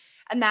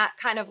that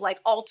kind of like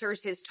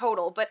alters his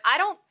total. But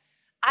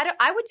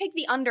I would take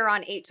the under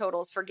on 8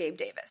 totals for Gabe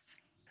Davis.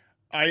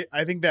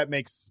 I think that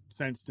makes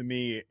sense to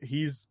me.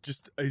 He's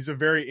a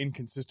very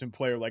inconsistent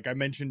player. Like I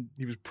mentioned,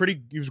 he was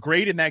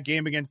great in that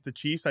game against the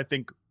Chiefs. I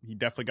think he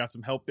definitely got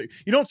some help there.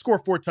 You don't score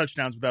 4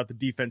 touchdowns without the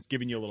defense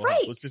giving you a little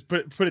help. Let's just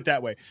put it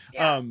that way.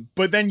 Yeah.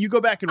 But then you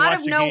go back and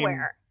watch the game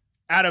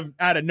out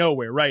of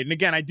nowhere, right? And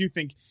again, I do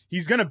think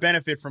he's going to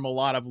benefit from a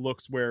lot of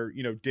looks where,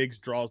 you know, Diggs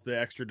draws the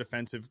extra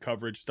defensive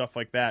coverage, stuff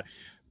like that.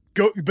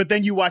 But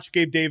then you watch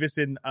Gabe Davis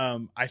in,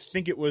 I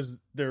think it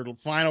was their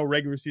final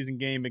regular season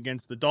game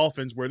against the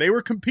Dolphins where they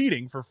were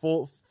competing for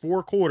full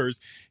 4 quarters.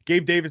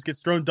 Gabe Davis gets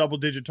thrown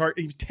double-digit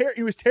target.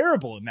 He was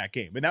terrible in that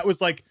game. And that was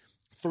like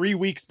 3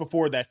 weeks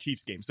before that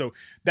Chiefs game. So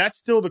that's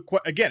still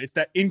again, it's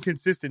that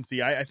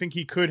inconsistency. I think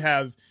he could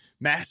have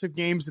massive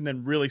games and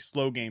then really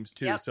slow games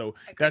too. Yep, so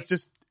that's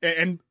just,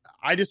 and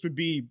I just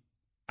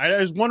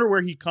wonder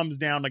where he comes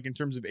down, like in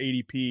terms of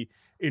ADP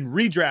in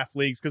redraft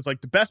leagues, because like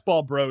the best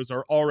ball bros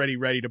are already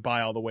ready to buy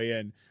all the way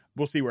in.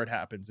 We'll see where it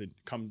happens in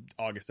come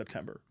August,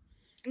 September.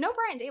 No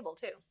Brian Dable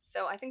too.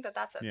 So I think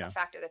that's a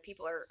factor that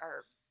people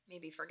are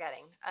maybe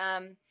forgetting.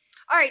 All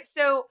right.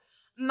 So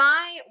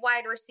my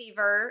wide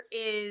receiver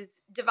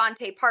is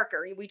Devontae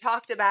Parker. We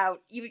talked about,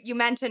 you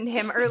mentioned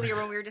him earlier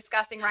when we were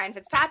discussing Ryan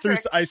Fitzpatrick.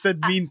 I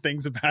said mean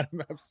things about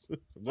him.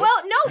 Well,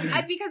 no,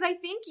 because I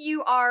think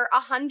you are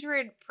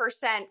 100%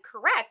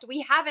 correct.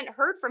 We haven't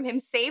heard from him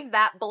save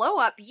that blow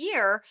up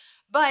year,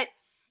 but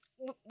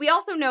we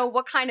also know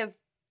what kind of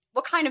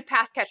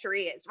pass catcher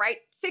he is, right?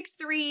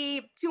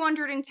 6'3",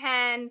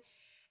 210.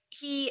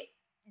 He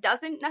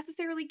doesn't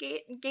necessarily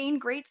gain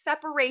great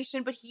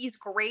separation, but he's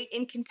great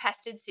in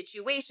contested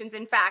situations.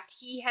 In fact,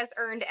 he has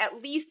earned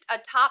at least a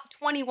top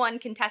 21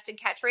 contested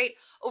catch rate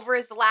over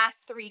his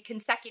last 3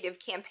 consecutive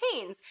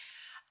campaigns.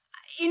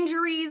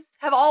 Injuries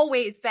have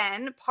always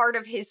been part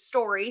of his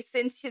story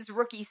since his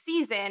rookie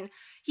season.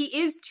 He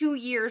is 2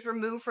 years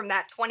removed from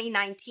that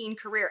 2019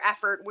 career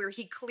effort where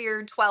he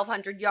cleared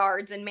 1,200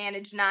 yards and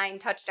managed 9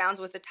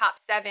 touchdowns, was a top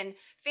 7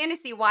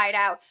 fantasy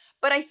wideout.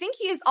 But I think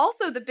he is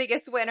also the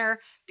biggest winner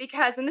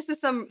because, and this is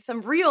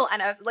some real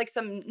and like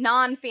some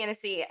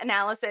non-fantasy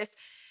analysis,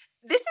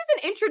 this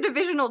is an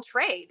intradivisional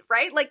trade,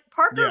 right? Like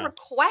Parker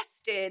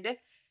requested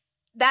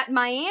that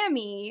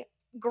Miami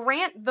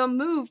grant the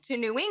move to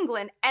New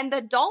England, and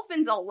the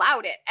Dolphins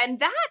allowed it.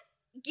 And that,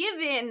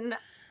 given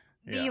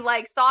the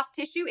like soft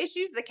tissue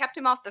issues that kept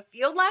him off the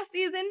field last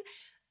season,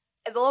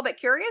 is a little bit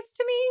curious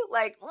to me.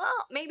 Like, well,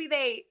 maybe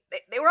they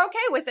were okay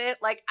with it.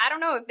 Like, I don't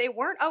know, if they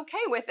weren't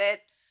okay with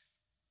it,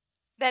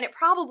 then it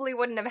probably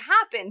wouldn't have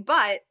happened.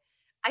 But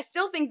I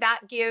still think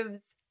that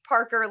gives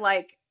Parker,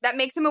 like, that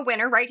makes him a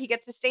winner, right? He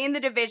gets to stay in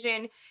the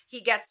division. He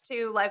gets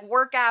to like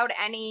work out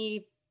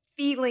any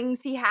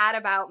feelings he had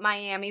about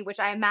Miami, which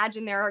I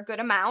imagine there are a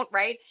good amount,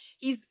 right?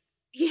 Bill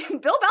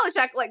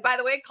Belichick, like, by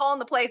the way, calling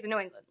the plays in New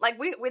England. Like,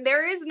 we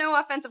there is no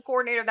offensive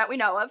coordinator that we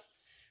know of,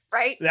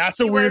 right?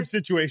 That's a weird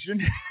situation.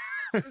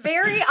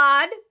 Very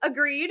odd.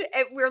 Agreed.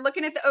 We're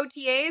looking at the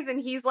OTAs and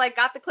he's like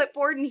got the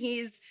clipboard and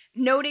he's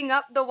noting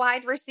up the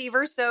wide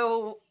receiver.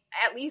 So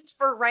at least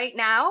for right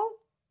now,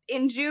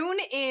 in June,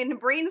 in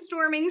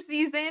brainstorming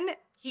season,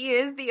 he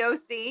is the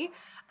OC.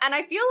 And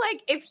I feel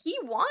like if he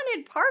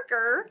wanted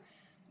Parker,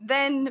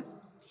 then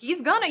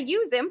he's going to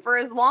use him for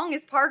as long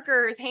as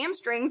Parker's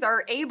hamstrings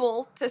are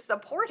able to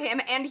support him.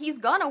 And he's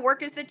going to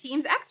work as the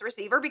team's X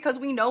receiver because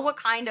we know what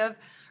kind of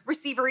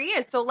receiver he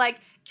is. So like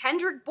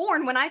Kendrick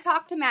Bourne, when I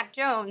talked to Mac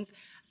Jones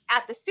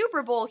at the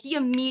Super Bowl, he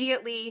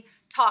immediately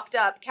talked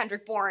up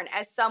Kendrick Bourne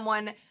as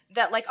someone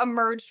that like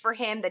emerged for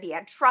him, that he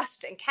had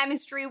trust and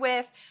chemistry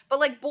with. But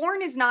like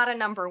Bourne is not a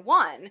number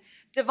 1.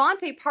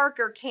 Devontae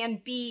Parker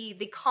can be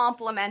the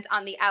complement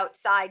on the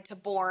outside to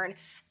Bourne.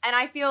 And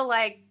I feel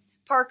like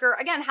Parker,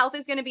 again, health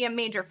is going to be a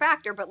major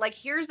factor, but like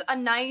here's a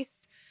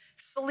nice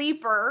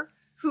sleeper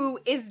who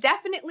is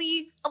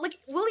definitely, like,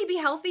 will he be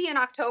healthy in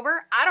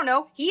October? I don't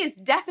know. He is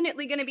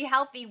definitely going to be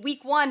healthy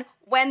week 1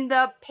 when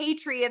the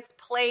Patriots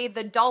play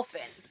the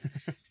Dolphins.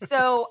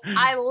 So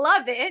I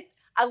love it.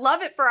 I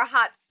love it for a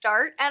hot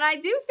start. And I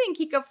do think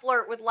he could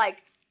flirt with like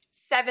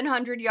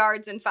 700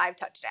 yards and 5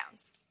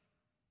 touchdowns.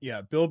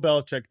 Yeah, Bill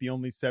Belichick, the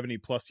only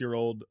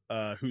 70-plus-year-old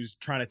who's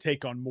trying to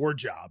take on more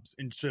jobs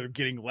instead of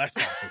getting less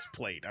off his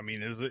plate. I mean,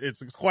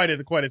 it's quite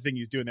a thing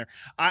he's doing there.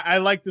 I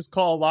like this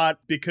call a lot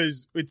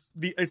because it's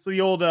the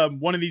old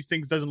one of these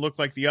things doesn't look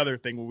like the other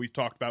thing what we've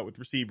talked about with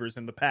receivers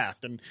in the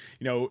past. And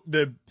you know,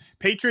 the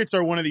Patriots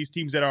are one of these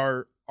teams that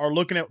are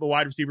looking at the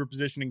wide receiver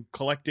position and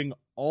collecting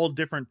all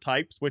different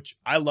types, which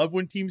I love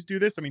when teams do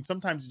this. I mean,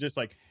 sometimes it's just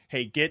like,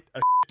 hey, get a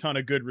ton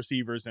of good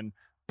receivers and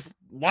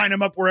line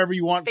them up wherever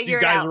you want. These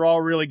guys are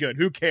all really good.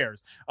 Who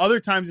cares? Other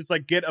times it's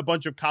like get a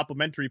bunch of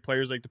complementary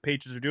players like the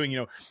Patriots are doing. You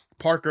know,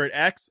 Parker at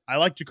X. I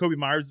like Jakobi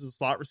Meyers as a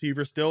slot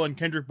receiver still, and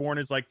Kendrick Bourne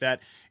is like that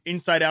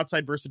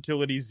inside-outside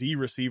versatility Z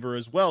receiver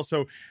as well.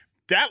 So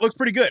that looks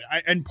pretty good.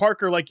 And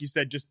Parker, like you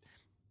said, just...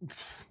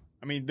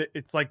 I mean,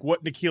 it's like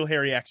what N'Keal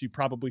Harry actually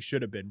probably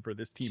should have been for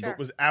this team, but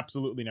was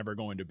absolutely never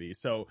going to be.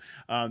 So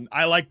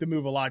I like the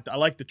move a lot. I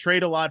like the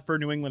trade a lot for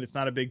New England. It's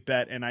not a big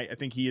bet, and I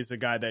think he is a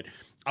guy that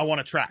I want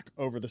to track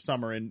over the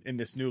summer in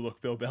this new look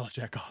Bill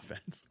Belichick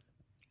offense.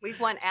 We've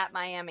won at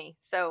Miami,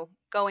 so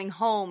going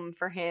home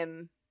for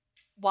him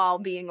while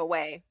being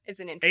away is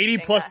an interesting...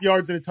 80-plus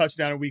yards and a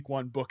touchdown in week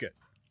 1. Book it.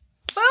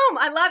 Boom!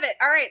 I love it.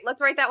 All right,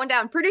 let's write that one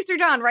down. Producer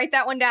John, write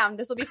that one down.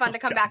 This will be fun to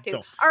come back to.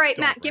 All right,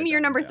 Matt, give me your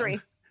number 3.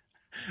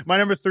 My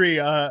number 3,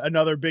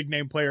 another big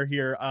name player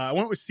here. I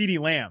went with CeeDee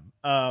Lamb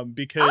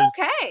because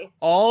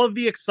all of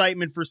the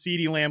excitement for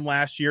CeeDee Lamb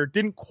last year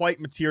didn't quite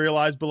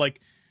materialize, but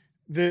like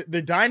the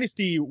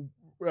dynasty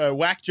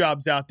whack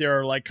jobs out there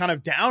are like kind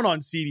of down on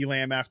CeeDee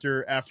Lamb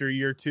after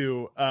year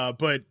 2.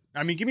 But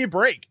I mean, give me a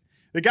break.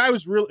 The guy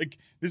was really. Like,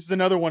 this is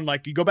another one.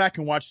 Like you go back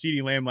and watch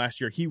CeeDee Lamb last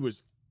year, he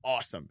was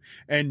awesome.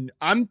 And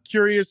I'm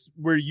curious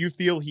where you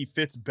feel he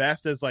fits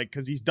best as like,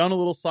 because he's done a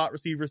little slot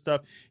receiver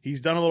stuff.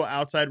 He's done a little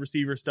outside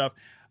receiver stuff.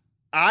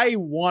 I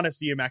want to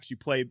see him actually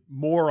play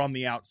more on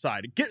the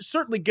outside.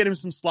 Certainly get him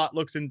some slot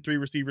looks in 3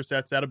 receiver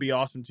sets. That'll be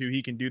awesome too.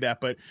 He can do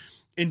that. But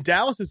in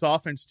Dallas's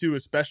offense too,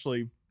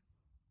 especially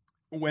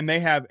when they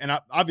have, and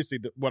obviously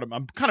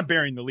I'm kind of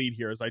bearing the lead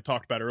here, as I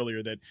talked about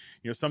earlier, that,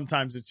 you know,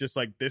 sometimes it's just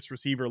like this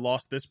receiver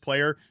lost this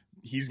player,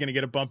 he's going to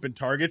get a bump in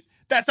targets.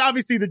 That's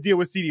obviously the deal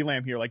with CeeDee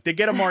Lamb here. Like they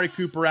get Amari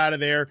Cooper out of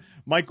there.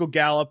 Michael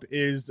Gallup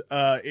is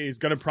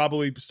going to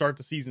probably start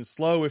the season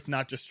slow, if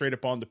not just straight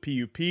up on the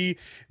PUP.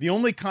 The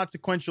only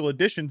consequential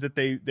additions that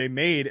they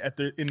made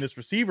in this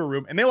receiver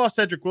room, and they lost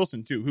Cedric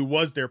Wilson too, who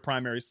was their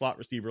primary slot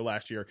receiver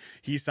last year.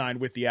 He signed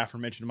with the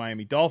aforementioned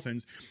Miami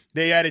Dolphins.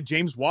 They added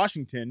James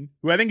Washington,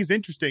 who I think is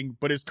interesting,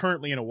 but is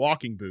currently in a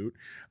walking boot,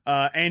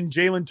 and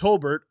Jalen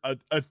Tolbert,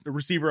 a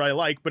receiver I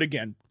like, but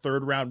again,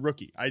 3rd round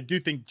rookie. I do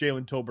think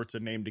Jalen Tolbert's a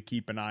name to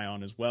keep an eye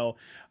on as well.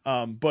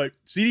 But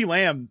CeeDee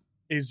Lamb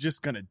is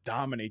just going to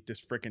dominate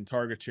this freaking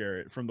target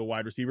share from the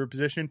wide receiver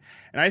position.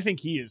 And I think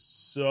he is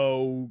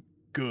so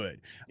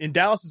good. In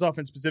Dallas's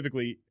offense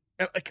specifically,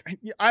 like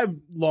I've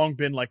long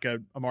been like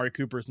Amari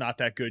Cooper is not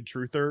that good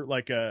truther.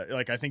 Like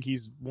I think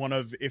he's one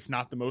of, if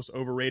not the most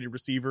overrated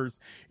receivers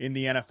in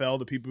the NFL.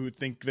 The people who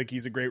think like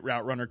he's a great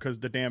route runner because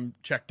the damn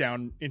check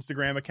down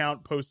Instagram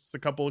account posts a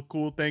couple of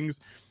cool things.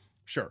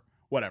 Sure,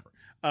 whatever.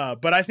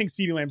 But I think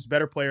CeeDee Lamb's a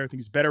better player. I think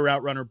he's a better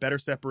route runner, better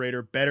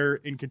separator, better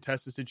in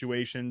contested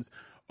situations.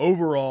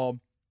 Overall,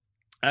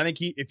 I think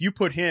if you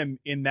put him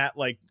in that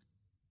like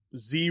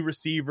Z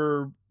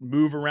receiver,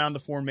 move around the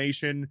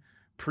formation,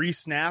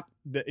 pre-snap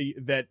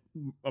that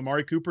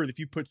Amari Cooper, if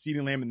you put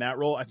CeeDee Lamb in that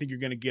role, I think you're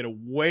going to get a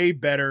way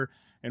better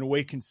and a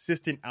way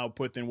consistent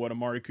output than what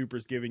Amari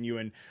Cooper's giving you.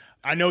 And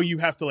I know you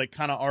have to like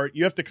kind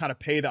of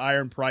pay the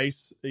iron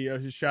price, you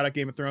know, shout out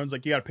Game of Thrones.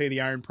 Like you got to pay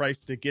the iron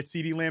price to get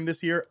CeeDee Lamb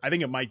this year. I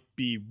think it might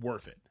be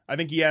worth it. I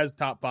think he has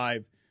top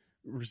 5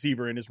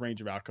 receiver in his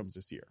range of outcomes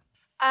this year.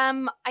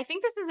 I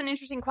think this is an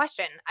interesting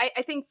question.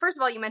 I think, first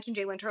of all, you mentioned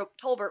Jalen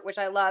Tolbert, which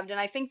I loved. And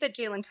I think that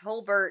Jalen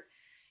Tolbert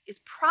is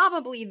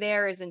probably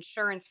there as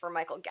insurance for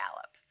Michael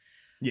Gallup.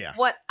 Yeah.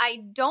 What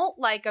I don't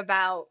like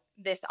about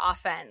this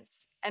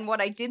offense and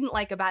what I didn't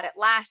like about it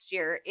last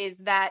year is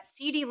that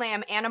CeeDee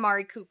Lamb and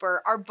Amari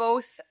Cooper are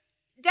both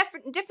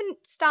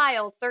different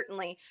styles,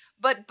 certainly,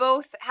 but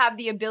both have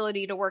the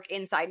ability to work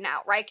inside and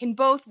out, right? Can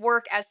both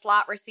work as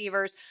slot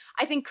receivers.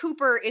 I think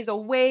Cooper is a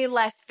way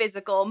less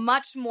physical,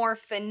 much more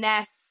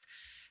finesse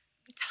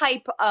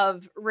type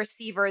of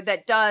receiver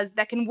that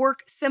can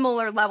work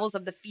similar levels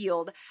of the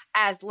field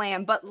as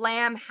Lamb. But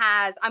Lamb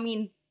has, I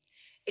mean,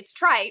 it's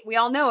trite, we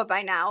all know it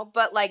by now,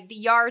 but like the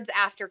yards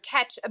after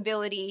catch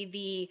ability,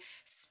 the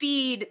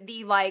speed,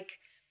 the like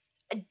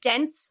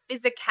dense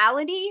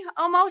physicality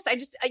almost. I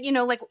just, you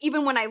know, like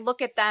even when I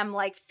look at them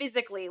like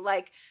physically,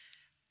 like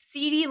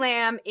CeeDee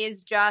Lamb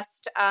is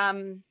just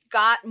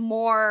got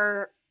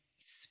more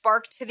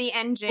spark to the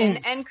engine.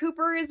 Oof. And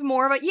Cooper is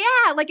more of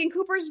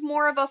Cooper's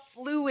more of a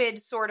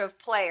fluid sort of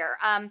player.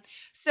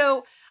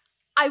 So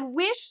I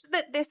wish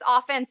that this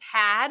offense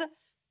had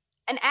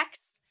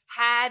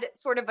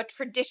sort of a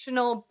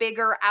traditional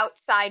bigger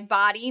outside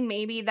body.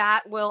 Maybe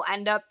that will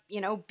end up,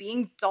 you know,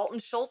 being Dalton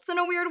Schultz in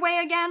a weird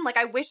way again. Like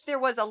I wish there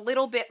was a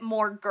little bit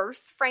more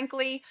girth,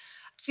 frankly,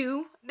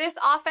 to this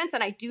offense.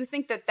 And I do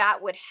think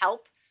that would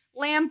help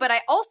Lamb. But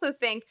I also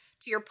think,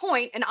 to your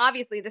point, and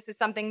obviously this is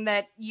something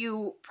that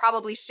you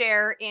probably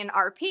share in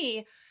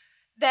RP,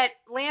 that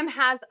Lamb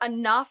has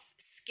enough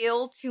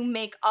skill to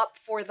make up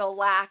for the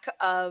lack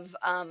of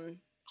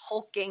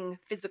hulking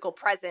physical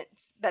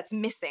presence that's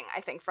missing,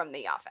 I think, from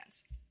the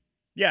offense.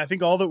 Yeah, I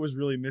think all that was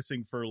really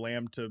missing for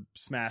Lamb to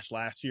smash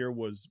last year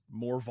was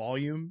more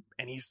volume,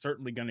 and he's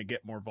certainly going to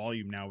get more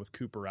volume now with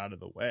Cooper out of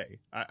the way.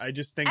 I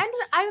just think, and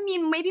I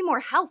mean, maybe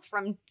more health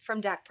from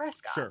Dak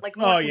Prescott, sure. like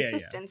more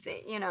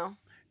consistency, you know.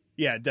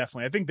 Yeah,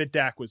 definitely. I think that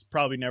Dak was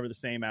probably never the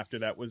same after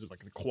that. Was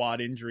like the quad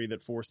injury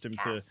that forced him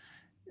to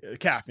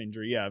calf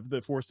injury,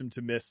 that forced him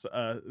to miss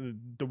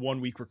the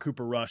 1 week where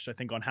Cooper Rush, I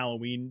think on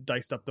Halloween,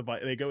 diced up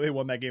they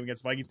won that game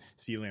against Vikings.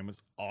 CeeDee Lamb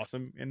was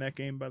awesome in that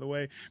game, by the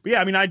way. But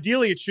yeah, I mean,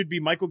 ideally it should be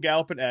Michael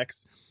Gallup and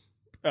X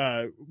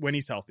when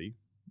he's healthy,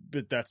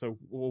 but that's a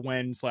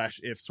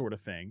when/if sort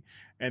of thing.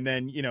 And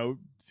then,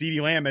 CeeDee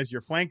Lamb as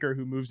your flanker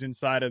who moves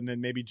inside, and then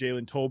maybe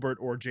Jalen Tolbert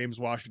or James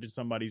Washington,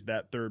 somebody's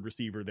that third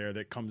receiver there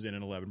that comes in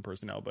 11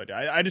 personnel. But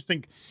I just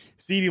think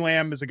CeeDee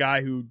Lamb is a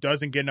guy who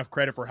doesn't get enough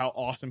credit for how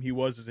awesome he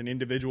was as an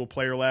individual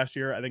player last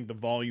year. I think the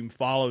volume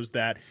follows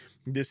that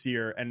this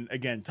year. And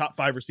again, top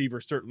 5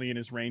 receiver, certainly in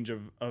his range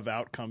of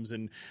outcomes.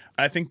 And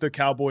I think the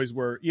Cowboys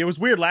it was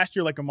weird last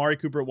year, like Amari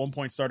Cooper at one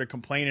point started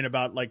complaining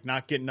about like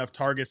not getting enough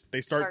targets.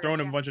 They start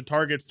throwing him a bunch of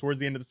targets towards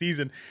the end of the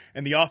season,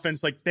 and the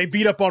offense, like, they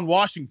beat up on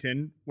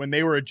Washington when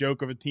they were a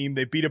joke of a team.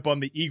 They beat up on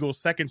the Eagles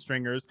second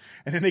stringers,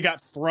 and then they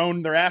got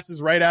thrown their asses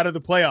right out of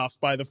the playoffs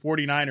by the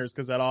 49ers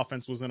because that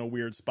offense was in a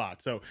weird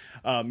spot. So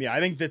I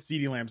think that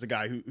CeeDee Lamb's a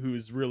guy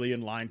who's really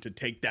in line to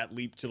take that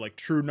leap to like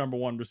true number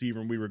 1 receiver,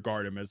 and we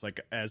regard him as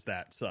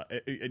that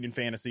in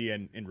fantasy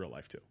and in real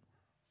life too.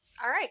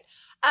 All right.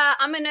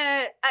 I'm going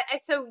to,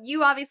 so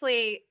you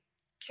obviously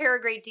care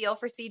a great deal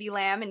for CeeDee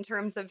Lamb in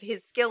terms of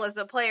his skill as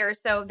a player.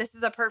 So this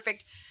is a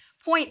perfect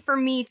point for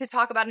me to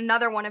talk about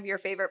another one of your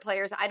favorite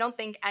players. I don't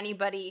think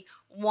anybody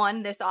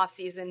won this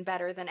offseason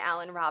better than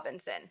Allen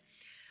Robinson.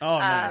 Oh,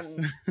 nice.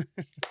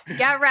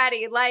 Get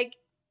ready. Like,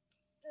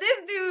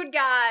 this dude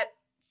got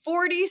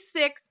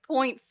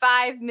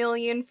 $46.5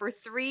 million for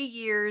 3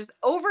 years,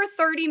 over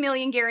 $30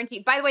 million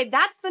guaranteed. By the way,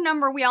 that's the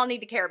number we all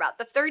need to care about,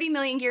 the $30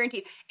 million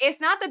guaranteed.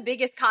 It's not the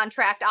biggest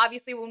contract,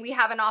 obviously, when we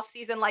have an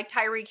offseason like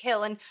Tyreek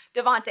Hill and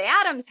Devontae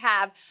Adams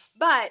have,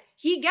 but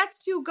he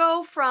gets to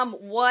go from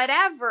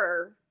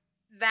whatever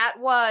that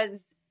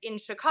was in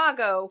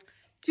Chicago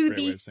to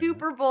the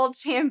Super Bowl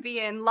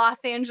champion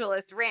Los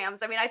Angeles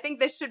Rams. I mean, I think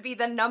this should be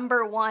the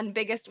number 1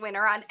 biggest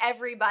winner on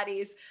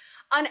everybody's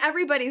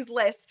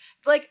list.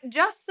 Like,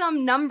 just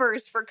some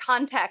numbers for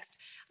context.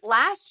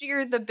 Last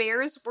year, the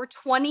Bears were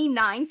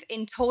 29th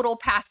in total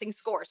passing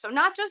score. So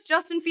not just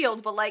Justin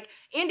Fields, but like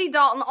Andy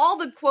Dalton, all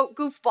the quote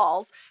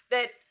goofballs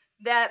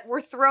that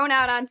were thrown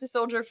out onto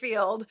Soldier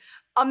Field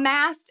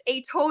amassed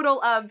a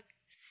total of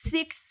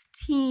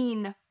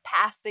 16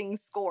 passing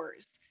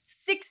scores.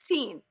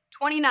 16,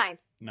 29th.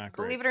 Not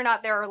great. Believe it or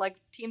not, there are like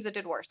teams that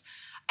did worse.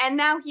 And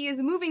now he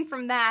is moving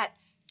from that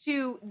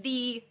to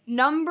the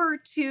number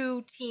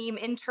 2 team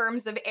in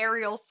terms of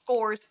aerial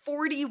scores,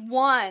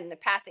 41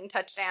 passing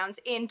touchdowns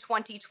in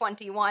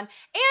 2021.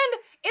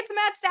 And it's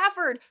Matt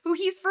Stafford, who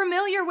he's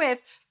familiar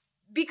with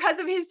because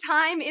of his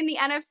time in the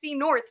NFC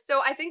North.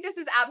 So I think this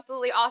is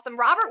absolutely awesome.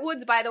 Robert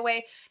Woods, by the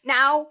way,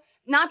 now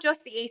not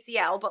just the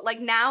ACL, but like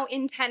now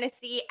in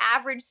Tennessee,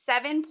 averaged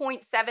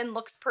 7.7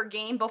 looks per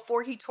game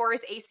before he tore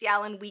his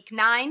ACL in week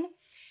 9.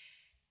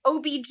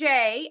 OBJ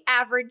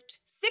averaged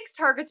 6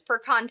 targets per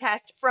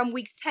contest from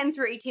weeks 10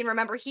 through 18.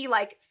 Remember, he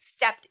like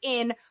stepped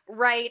in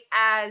right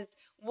as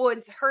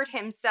Woods hurt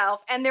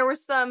himself. And there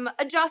was some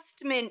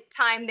adjustment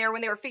time there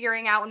when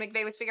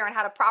McVay was figuring out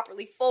how to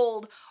properly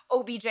fold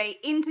OBJ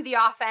into the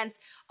offense,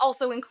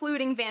 also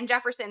including Van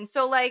Jefferson.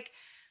 So like,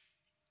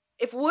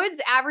 if Woods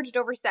averaged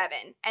over 7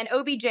 and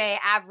OBJ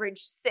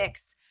averaged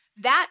 6,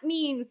 that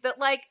means that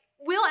like,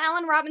 will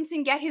Allen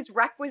Robinson get his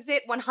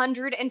requisite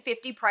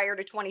 150 prior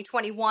to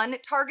 2021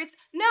 targets?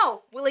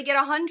 No. Will he get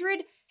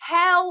 100?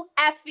 Hell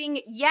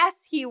effing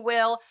yes, he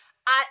will.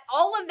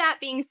 All of that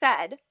being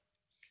said,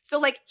 so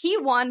like he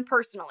won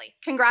personally.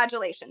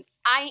 Congratulations.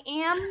 I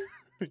am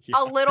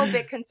a little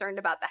bit concerned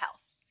about the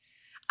health.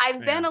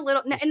 I've been a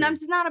little, and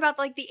that's not about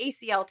like the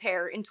ACL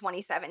tear in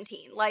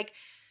 2017. Like,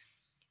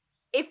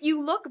 if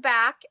you look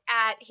back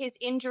at his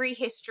injury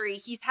history,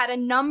 he's had a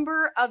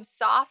number of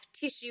soft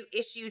tissue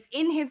issues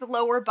in his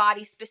lower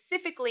body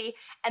specifically,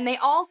 and they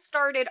all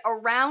started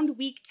around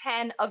week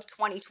 10 of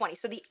 2020.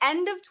 So the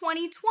end of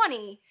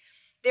 2020,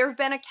 there have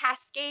been a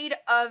cascade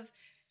of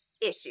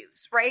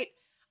issues, right?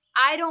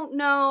 I don't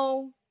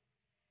know,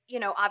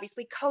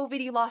 obviously COVID,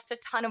 he lost a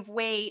ton of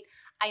weight.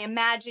 I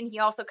imagine he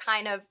also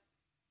kind of,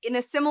 in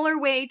a similar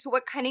way to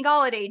what Kenny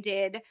Golladay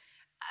did,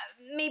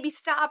 maybe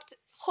stopped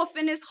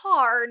hoofing as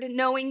hard,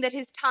 knowing that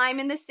his time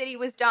in the city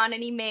was done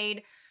and he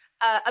made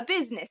a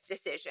business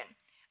decision.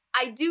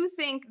 I do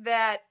think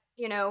that,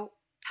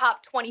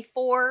 top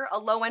 24, a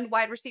low-end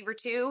wide receiver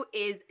 2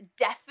 is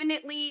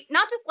definitely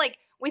not just like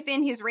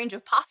within his range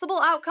of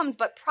possible outcomes,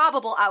 but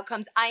probable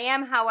outcomes. I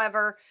am,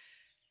 however,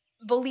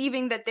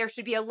 believing that there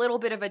should be a little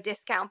bit of a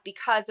discount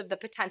because of the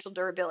potential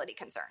durability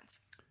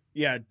concerns.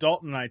 Yeah,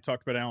 Dalton and I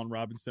talked about Allen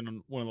Robinson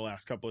on one of the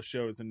last couple of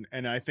shows, and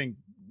I think,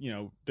 you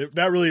know,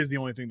 that really is the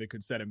only thing that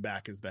could set him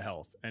back is the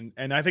health. And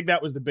I think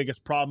that was the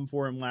biggest problem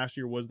for him last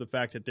year, was the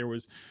fact that there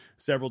was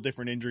several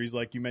different injuries,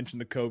 like you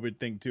mentioned the COVID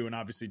thing too, and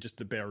obviously just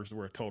the Bears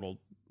were a total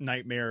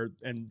nightmare,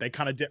 and they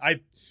kind of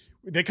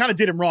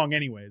did him wrong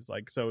anyways.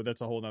 Like, so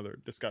that's a whole nother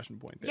discussion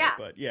point there. Yeah.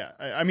 But yeah,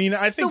 I mean,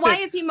 I think. So why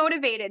is he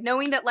motivated,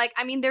 knowing that, like,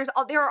 I mean, there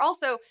are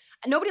also,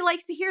 nobody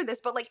likes to hear this,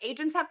 but like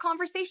agents have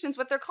conversations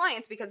with their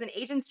clients because an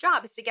agent's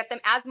job is to get them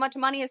as much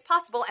money as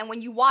possible. And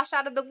when you wash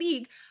out of the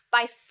league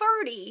by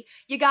 30,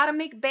 you got to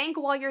make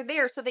bank while you're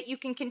there so that you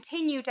can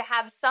continue to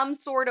have some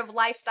sort of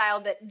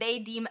lifestyle that they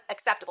deem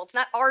acceptable. It's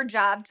not our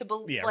job to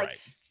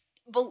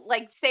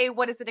say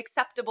what is an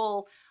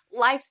acceptable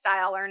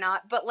lifestyle or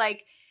not, but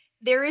like,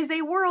 there is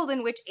a world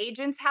in which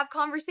agents have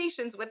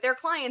conversations with their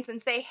clients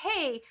and say,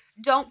 hey,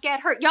 don't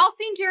get hurt. Y'all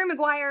seen Jerry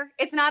Maguire?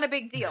 It's not a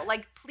big deal.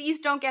 Like, please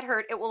don't get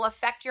hurt. It will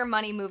affect your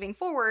money moving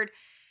forward.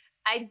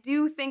 I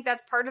do think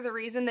that's part of the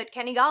reason that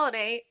Kenny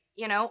Golladay,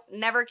 you know,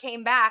 never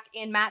came back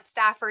in Matt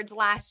Stafford's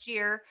last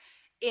year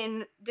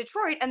in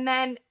Detroit, and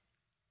then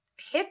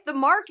hit the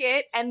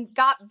market and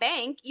got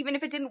bank, even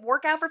if it didn't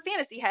work out for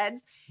fantasy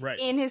heads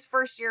in his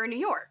first year in New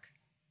York.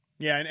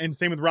 Yeah, and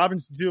same with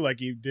Robinson too.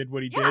 Like, he did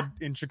what he did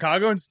in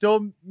Chicago and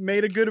still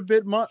made a good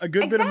bit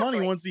of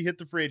money once he hit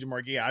the free agent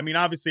market. Yeah, I mean,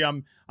 obviously,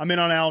 I'm in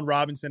on Allen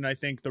Robinson. I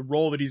think the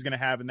role that he's going to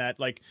have in that,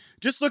 like,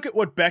 just look at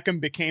what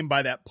Beckham became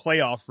by that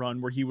playoff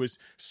run, where he was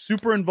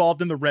super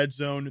involved in the red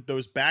zone.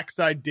 Those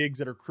backside digs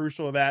that are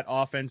crucial to that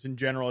offense in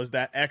general, as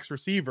that X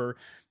receiver.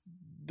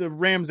 The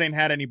Rams ain't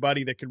had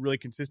anybody that could really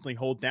consistently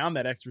hold down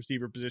that X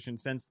receiver position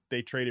since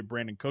they traded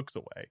Brandon Cooks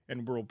away.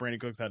 And Brandon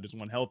Cooks had just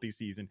one healthy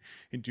season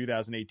in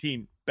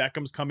 2018.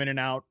 Beckham's come in and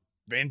out.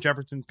 Van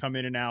Jefferson's come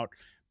in and out.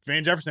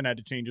 Van Jefferson had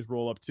to change his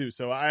role up too.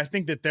 So I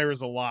think that there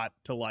is a lot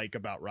to like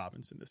about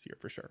Robinson this year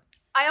for sure.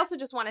 I also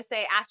just want to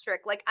say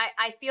asterisk, like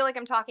I feel like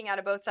I'm talking out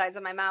of both sides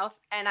of my mouth,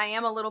 and I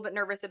am a little bit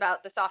nervous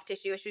about the soft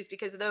tissue issues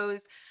because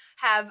those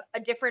have a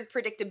different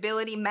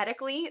predictability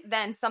medically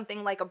than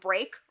something like a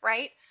break,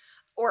 right?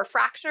 Or a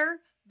fracture.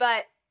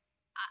 But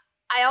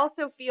I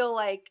also feel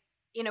like,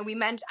 you know,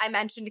 I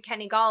mentioned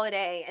Kenny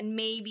Golladay, and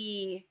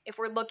maybe if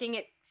we're looking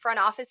at front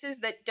offices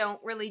that don't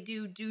really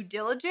do due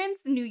diligence,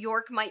 New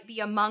York might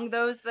be among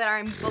those that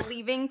I'm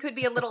believing could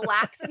be a little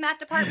lax in that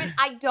department.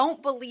 I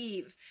don't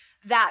believe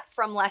that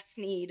from Les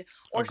Snead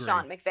or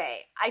Sean McVay.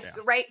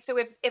 Right? So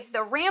if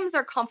the Rams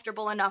are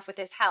comfortable enough with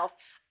his health,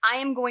 I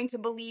am going to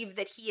believe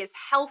that he is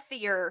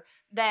healthier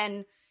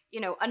than, you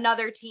know,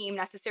 another team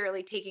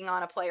necessarily taking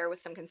on a player with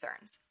some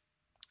concerns.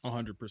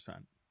 100%.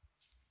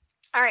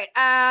 All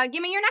right.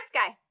 Give me your next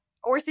guy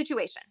or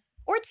situation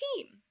or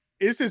team.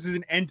 This is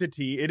an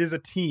entity. It is a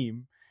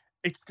team.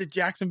 It's the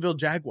Jacksonville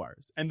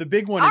Jaguars. And the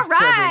big one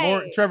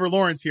is Trevor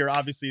Lawrence here,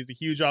 obviously, is a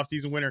huge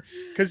offseason winner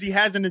because he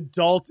has an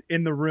adult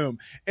in the room.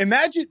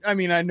 Imagine, I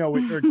mean, I know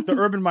the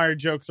Urban Meyer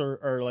jokes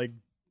are like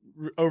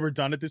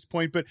overdone at this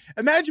point, but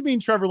imagine being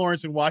Trevor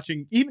Lawrence and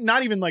watching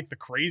not even like the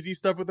crazy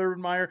stuff with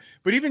Urban Meyer,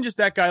 but even just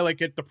that guy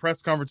like at the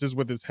press conferences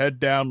with his head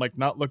down, like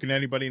not looking at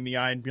anybody in the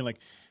eye and being like,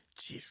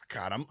 geez,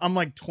 God, I'm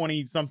like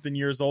 20 something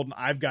years old and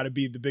I've got to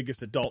be the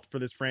biggest adult for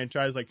this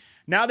franchise. Like,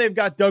 now they've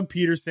got Doug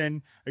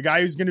Peterson, a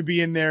guy who's going to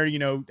be in there, you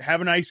know,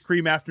 having ice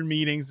cream after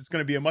meetings. It's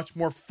going to be a much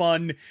more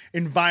fun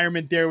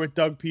environment there with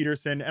Doug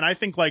Peterson. And I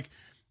think like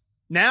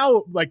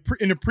now, like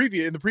in the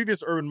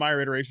previous Urban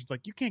Meyer iterations,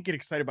 like you can't get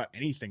excited about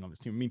anything on this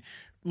team. I mean,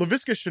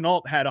 Laviska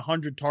Shenault had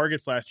 100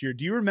 targets last year.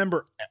 Do you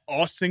remember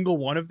a single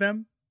one of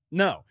them?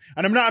 No.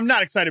 And I'm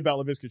not excited about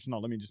Laviska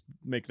Shenault. Let me just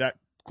make that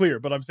clear.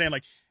 But I'm saying,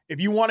 like, if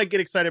you want to get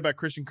excited about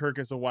Christian Kirk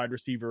as a wide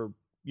receiver,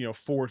 you know,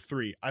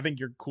 4-3, I think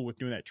you're cool with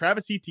doing that.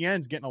 Travis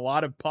Etienne's getting a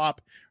lot of pop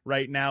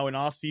right now in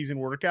off-season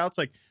workouts.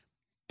 Like,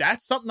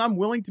 that's something I'm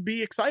willing to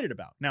be excited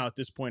about now at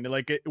this point.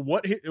 Like,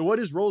 what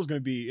his role is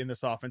going to be in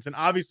this offense. And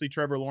obviously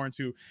Trevor Lawrence,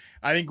 who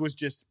I think was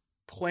just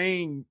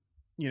playing,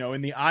 you know,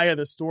 in the eye of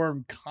the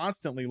storm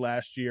constantly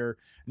last year.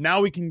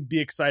 Now we can be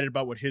excited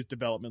about what his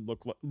development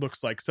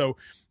looks like. So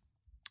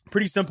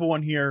pretty simple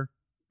one here.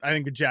 I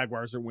think the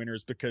Jaguars are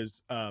winners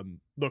because,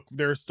 look,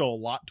 there's still a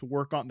lot to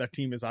work on. That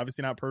team is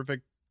obviously not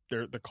perfect.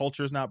 The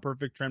culture is not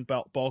perfect. Trent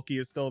Baalke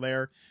is still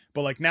there.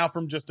 But like now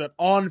from just an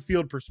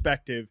on-field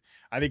perspective,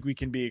 I think we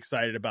can be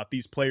excited about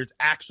these players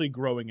actually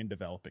growing and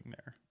developing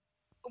there.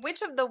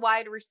 Which of the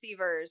wide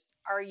receivers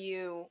are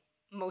you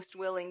most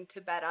willing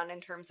to bet on in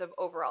terms of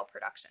overall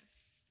production?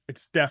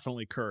 It's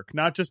definitely Kirk,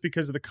 not just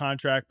because of the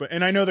contract,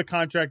 and I know the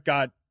contract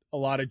got a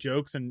lot of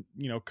jokes and,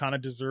 you know, kind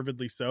of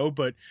deservedly so,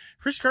 but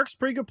Christian Kirk's a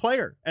pretty good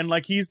player. And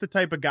like, he's the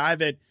type of guy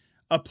that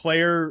a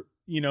player,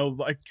 you know,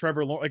 like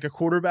a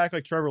quarterback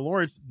like Trevor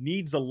Lawrence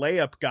needs a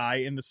layup guy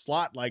in the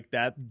slot like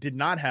that. Did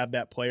not have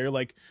that player.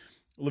 Like,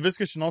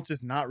 Laviska Shenault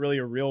is not really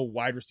a real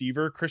wide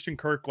receiver. Christian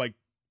Kirk, like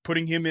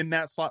putting him in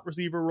that slot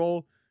receiver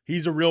role,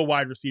 he's a real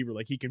wide receiver.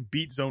 Like, he can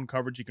beat zone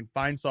coverage, he can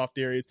find soft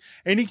areas,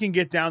 and he can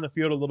get down the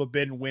field a little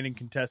bit and win and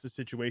contest the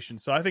situation.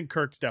 So I think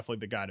Kirk's definitely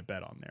the guy to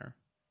bet on there.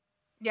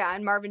 Yeah,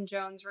 and Marvin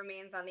Jones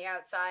remains on the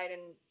outside,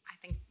 and I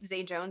think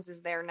Zay Jones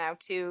is there now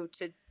too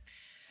to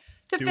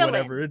do fill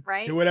whatever, in,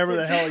 right? Do whatever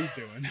the hell he's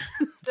doing.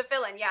 To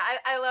fill in. Yeah,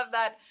 I love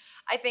that.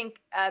 I think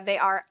they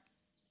are.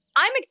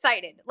 I'm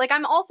excited. Like,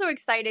 I'm also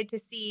excited to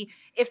see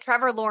if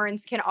Trevor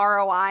Lawrence can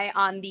ROI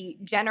on the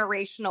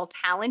generational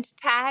talent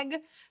tag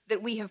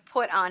that we have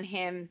put on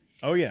him.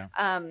 Oh, yeah.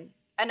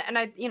 And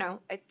I,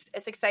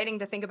 it's exciting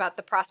to think about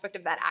the prospect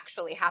of that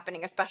actually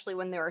happening, especially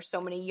when there are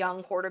so many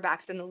young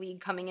quarterbacks in the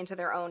league coming into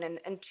their own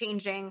and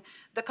changing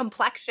the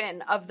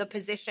complexion of the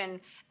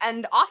position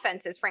and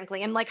offenses,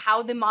 frankly, and like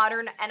how the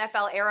modern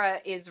NFL era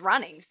is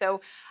running.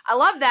 So I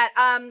love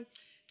that.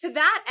 To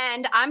that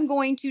end, I'm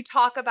going to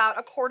talk about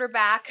a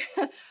quarterback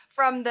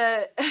I'm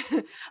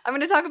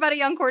going to talk about a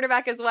young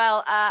quarterback as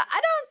well. I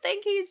don't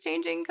think he's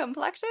changing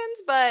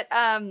complexions, but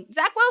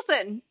Zach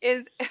Wilson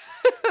is.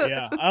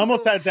 Yeah, I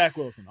almost had Zach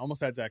Wilson.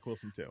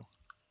 Too.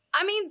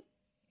 I mean,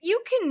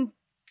 you can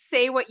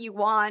say what you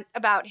want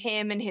about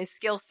him and his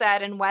skill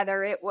set and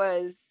whether it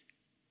was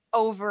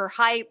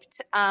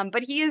overhyped,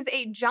 but he is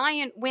a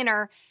giant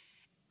winner.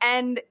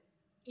 And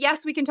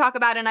yes, we can talk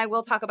about, and I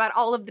will talk about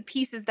all of the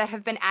pieces that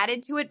have been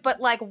added to it, but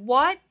like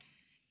what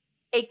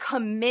a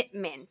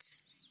commitment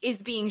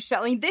is being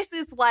shown. I mean, this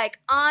is like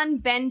on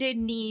bended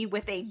knee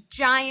with a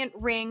giant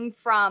ring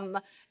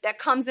that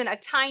comes in a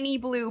tiny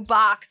blue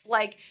box.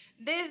 Like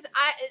this,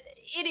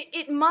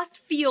 it must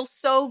feel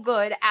so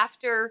good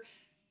after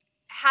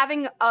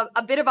having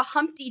a bit of a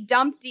Humpty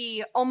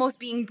Dumpty, almost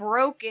being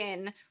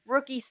broken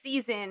rookie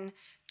season,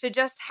 to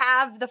just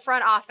have the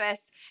front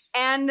office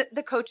and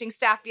the coaching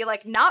staff be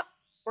like, nope,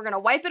 we're going to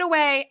wipe it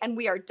away and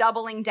we are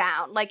doubling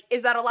down. Like,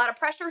 is that a lot of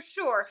pressure?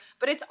 Sure.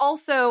 But it's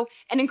also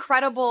an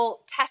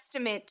incredible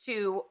testament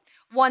to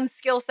one's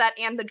skill set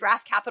and the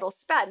draft capital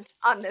spent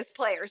on this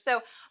player.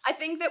 So I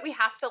think that we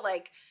have to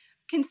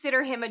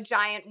consider him a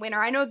giant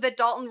winner. I know that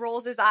Dalton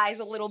rolls his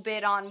eyes a little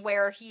bit on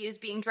where he is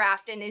being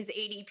drafted in his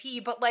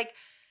ADP, but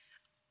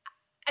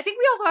I think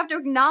we also have to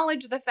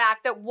acknowledge the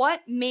fact that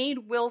what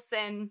made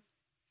Wilson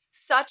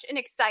such an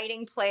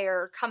exciting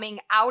player coming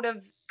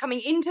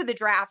into the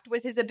draft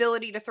was his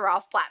ability to throw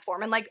off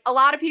platform. And a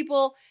lot of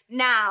people,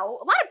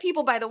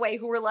 by the way,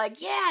 who were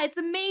like, yeah, it's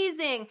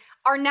amazing,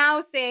 are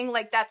now saying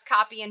that's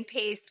copy and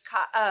paste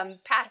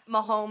Pat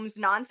Mahomes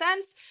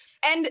nonsense.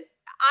 And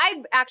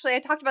I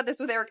talked about this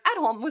with Eric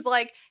Edholm, was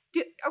like,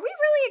 are we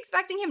really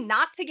expecting him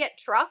not to get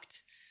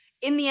trucked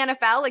in the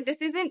NFL?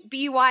 This isn't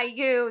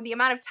BYU, the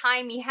amount of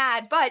time he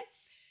had, but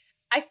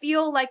I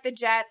feel like the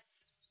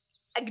Jets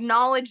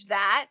acknowledge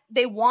that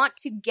they want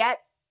to get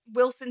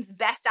Wilson's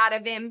best out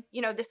of him,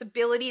 this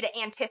ability to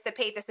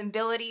anticipate, this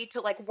ability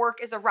to work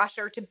as a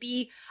rusher, to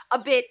be a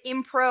bit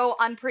impro,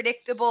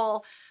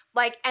 unpredictable,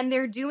 and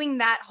they're doing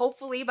that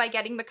hopefully by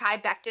getting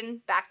Mekhi Becton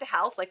back to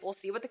health. We'll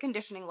see what the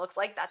conditioning looks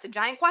like. That's a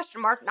giant question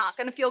mark. Not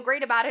going to feel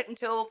great about it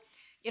until,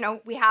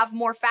 we have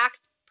more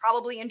facts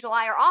probably in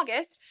July or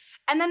August.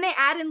 And then they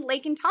add in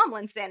Laken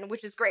Tomlinson,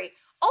 which is great.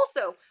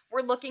 Also,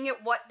 we're looking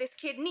at what this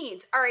kid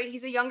needs. All right,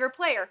 he's a younger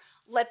player.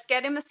 Let's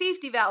get him a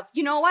safety valve.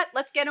 You know what?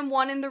 Let's get him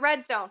one in the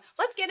red zone.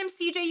 Let's get him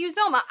CJ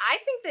Uzoma. I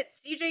think that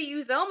CJ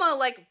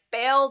Uzoma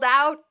bailed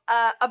out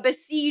a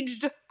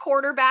besieged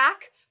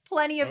quarterback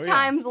plenty of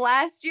times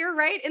last year,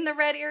 right, in the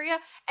red area.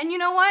 And you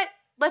know what?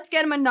 Let's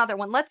get him another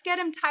one. Let's get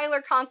him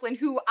Tyler Conklin,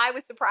 who I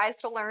was surprised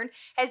to learn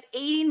has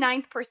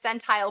 89th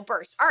percentile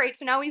burst. All right,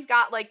 so now he's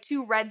got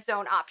 2 red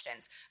zone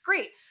options.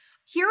 Great.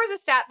 Here is a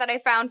stat that I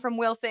found from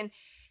Wilson.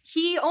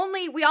 We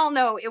all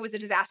know it was a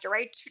disaster,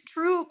 right?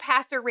 True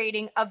passer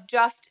rating of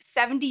just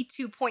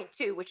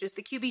 72.2, which is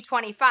the QB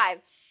 25.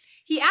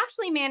 He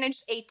actually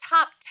managed a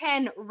top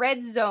 10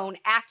 red zone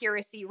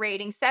accuracy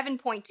rating,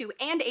 7.2,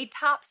 and a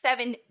top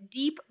 7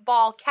 deep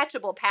ball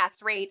catchable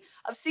pass rate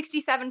of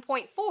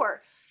 67.4.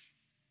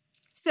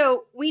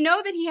 So we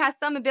know that he has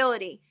some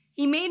ability.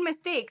 He made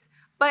mistakes,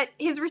 but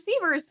his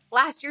receivers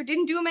last year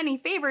didn't do him any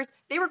favors.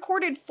 They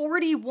recorded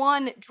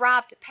 41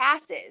 dropped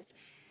passes.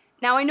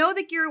 Now, I know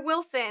that Garrett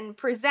Wilson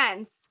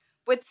presents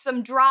with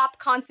some drop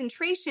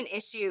concentration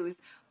issues,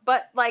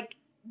 but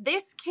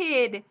this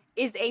kid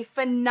is a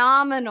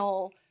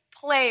phenomenal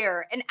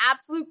player, an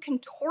absolute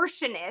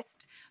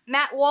contortionist.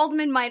 Matt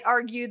Waldman might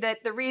argue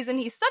that the reason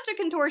he's such a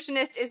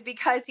contortionist is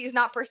because he's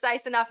not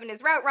precise enough in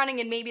his route running,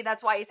 and maybe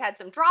that's why he's had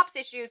some drops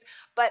issues.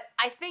 But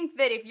I think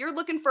that if you're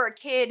looking for a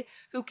kid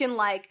who can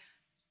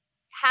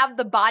have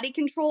the body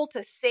control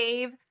to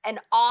save an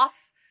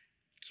off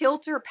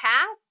kilter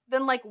pass,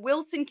 then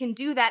Wilson can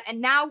do that.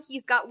 And now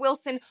he's got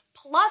Wilson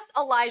plus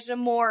Elijah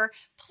Moore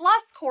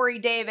plus Corey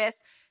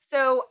Davis.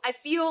 So I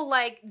feel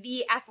like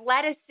the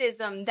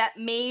athleticism that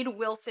made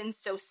Wilson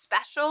so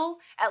special,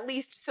 at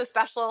least so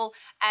special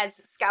as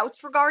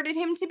scouts regarded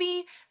him to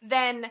be,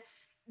 then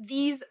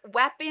these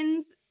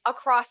weapons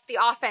across the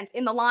offense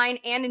in the line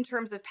and in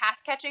terms of pass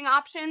catching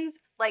options,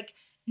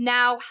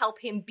 now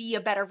help him be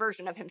a better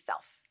version of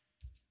himself.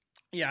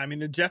 Yeah, I mean,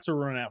 the Jets are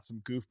running out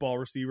some goofball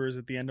receivers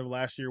at the end of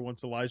last year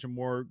once Elijah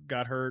Moore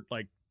got hurt.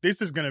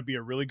 This is going to be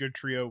a really good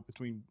trio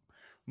between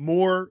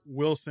Moore,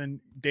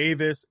 Wilson,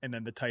 Davis, and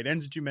then the tight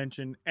ends that you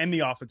mentioned, and the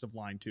offensive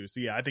line too. So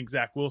yeah, I think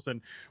Zach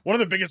Wilson, one of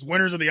the biggest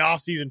winners of the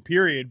offseason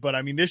period. But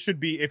I mean, this should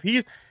be,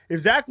 if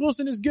Zach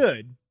Wilson is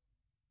good,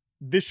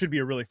 this should be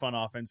a really fun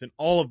offense, and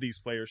all of these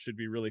players should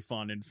be really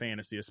fun in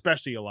fantasy,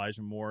 especially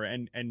Elijah Moore.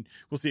 And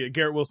we'll see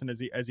Garrett Wilson as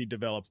he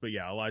develops. But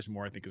yeah, Elijah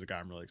Moore, I think, is a guy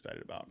I'm really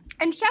excited about.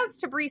 And shouts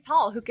to Breece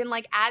Hall, who can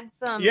like add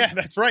some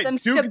that's right, some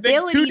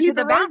stability two to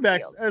the running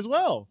backs backfield as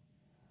well.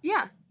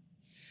 Yeah.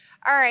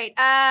 All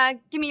right.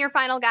 Give me your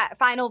final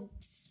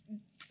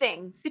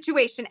thing,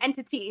 situation,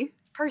 entity,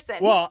 person.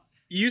 Well,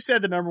 you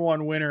said the number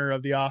one winner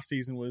of the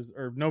offseason was,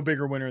 or no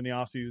bigger winner in the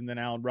offseason than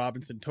Allen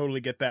Robinson. Totally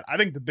get that. I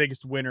think the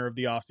biggest winner of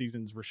the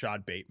offseason is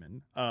Rashad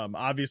Bateman.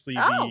 Obviously,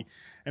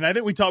 and I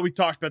think we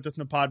talked about this in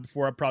the pod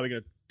before. I'm probably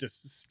going to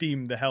just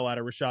steam the hell out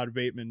of Rashad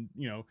Bateman,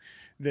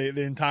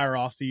 the entire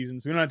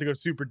offseason. So we don't have to go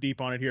super deep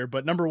on it here.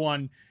 But number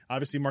one,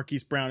 obviously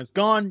Marquise Brown is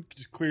gone,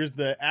 just clears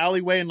the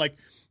alleyway. And like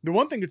the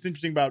one thing that's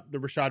interesting about the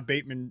Rashad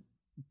Bateman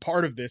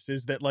part of this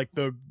is that like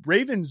the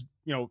Ravens,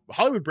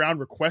 Hollywood Brown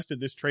requested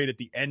this trade at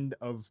the end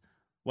of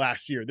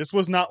last year. This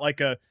was not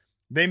like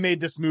they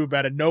made this move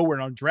out of nowhere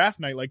on draft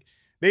night. Like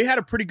they had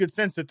a pretty good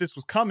sense that this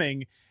was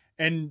coming,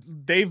 and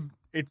they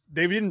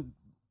didn't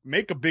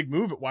make a big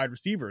move at wide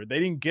receiver. They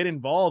didn't get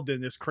involved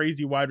in this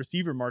crazy wide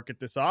receiver market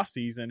this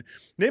offseason.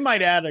 They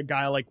might add a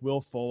guy like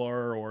Will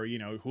Fuller or,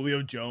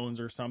 Julio Jones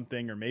or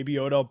something, or maybe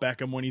Odell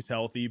Beckham when he's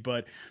healthy.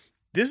 But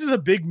this is a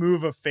big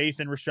move of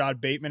faith in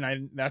Rashad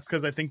Bateman. That's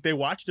because I think they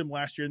watched him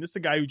last year, and this is a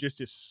guy who just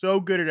is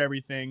so good at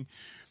everything.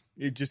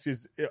 It just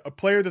is a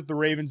player that the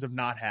Ravens have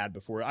not had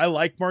before. I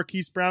like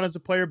Marquise Brown as a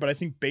player, but I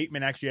think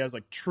Bateman actually has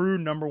like true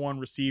number one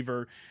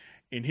receiver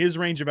in his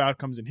range of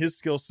outcomes, in his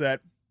skill set.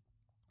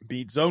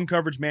 Beat zone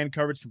coverage, man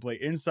coverage, can play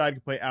inside,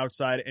 can play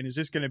outside, and is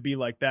just going to be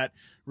like that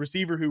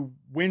receiver who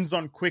wins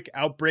on quick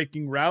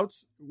outbreaking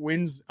routes,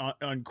 wins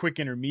on quick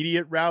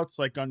intermediate routes,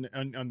 like on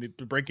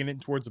the breaking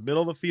it towards the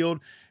middle of the field,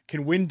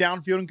 can win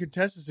downfield and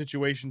contested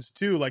situations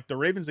too. Like the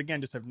Ravens, again,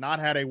 just have not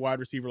had a wide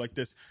receiver like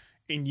this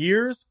in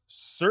years,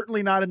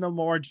 certainly not in the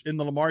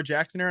Lamar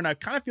Jackson era. And I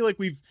kind of feel like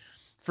we've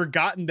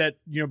forgotten that,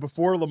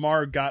 before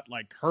Lamar got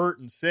like hurt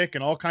and sick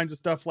and all kinds of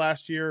stuff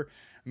last year.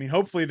 I mean,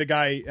 hopefully the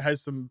guy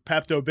has some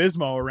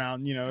Pepto-Bismol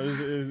around,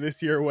 is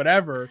this year or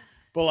whatever.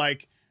 But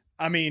like,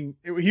 I mean,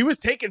 he was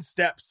taking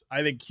steps,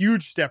 I think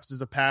huge steps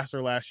as a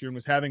passer last year, and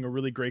was having a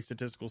really great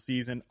statistical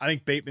season. I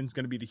think Bateman's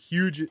going to be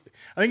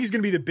I think he's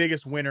going to be the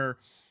biggest winner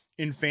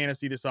in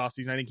fantasy this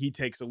offseason. I think he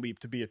takes a leap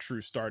to be a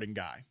true starting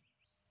guy.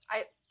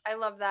 I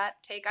love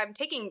that take. I'm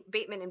taking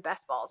Bateman in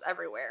best balls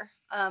everywhere.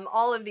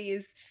 All of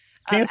these.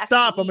 Can't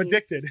stop. I'm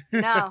addicted.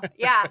 No.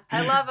 Yeah.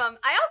 I love them.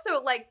 I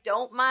also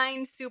don't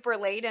mind super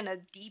late in a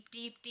deep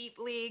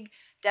league.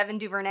 Devin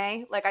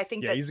Duvernay. Like I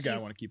think that he's a guy I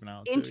want to keep an eye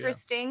on.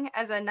 Interesting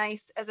as a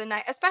nice,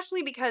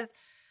 especially because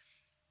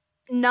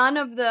none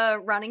of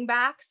the running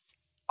backs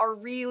are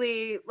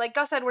really like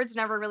Gus Edwards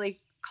never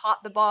really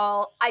caught the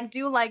ball. I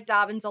do like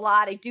Dobbins a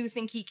lot. I do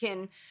think he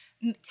can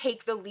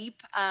take the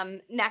leap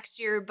next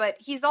year, but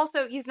he's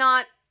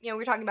not, we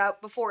were talking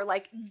about before,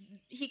 like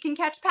he can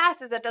catch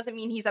passes. That doesn't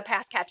mean he's a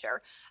pass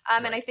catcher.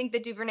 Right. And I think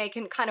that Duvernay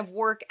can kind of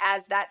work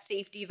as that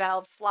safety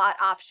valve slot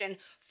option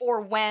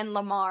for when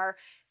Lamar,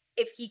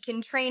 if he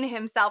can train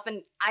himself,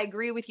 and I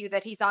agree with you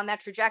that he's on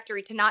that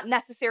trajectory to not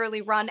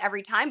necessarily run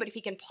every time, but if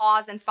he can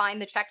pause and find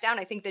the check down,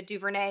 I think that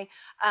Duvernay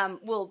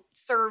will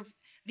serve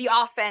the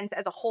offense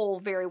as a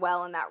whole very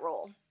well in that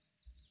role.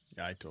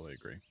 Yeah, I totally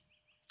agree.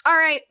 All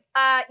right.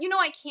 I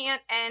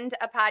can't end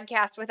a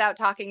podcast without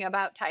talking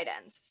about tight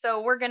ends.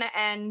 So we're going to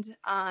end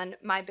on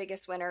my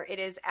biggest winner. It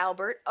is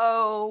Albert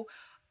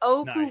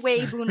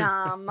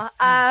Okwuegbunam.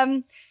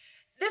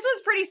 This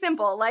one's pretty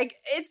simple. Like,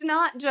 it's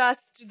not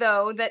just,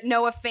 though, that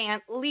Noah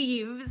Fant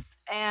leaves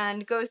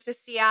and goes to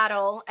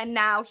Seattle, and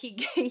now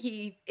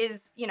he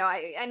is,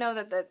 I know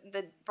that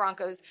the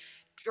Broncos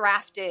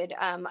drafted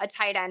a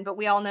tight end, but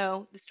we all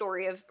know the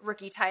story of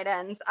rookie tight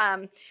ends.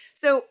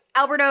 So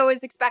Alberto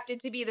is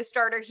expected to be the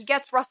starter. He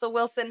gets Russell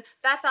Wilson.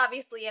 That's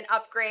obviously an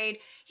upgrade.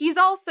 He's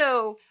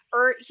also,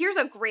 here's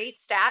a great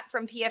stat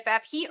from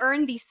PFF. He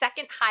earned the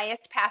second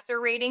highest passer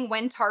rating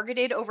when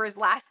targeted over his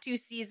last two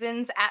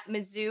seasons at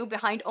Mizzou,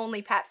 behind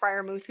only Pat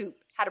Freiermuth, who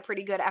had a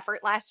pretty good effort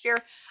last year.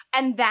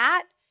 And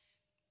that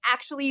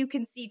actually you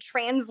can see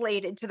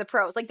translated to the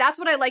pros. Like, that's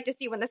what I like to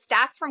see, when the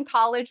stats from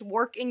college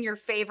work in your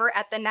favor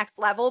at the next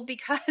level,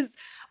 because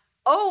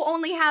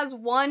only has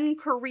one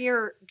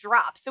career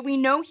drop. So we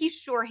know he's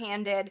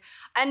sure-handed.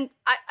 And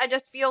I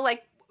just feel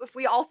like if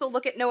we also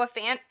look at Noah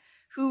Fant,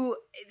 who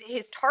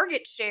his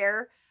target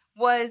share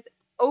was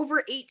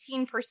over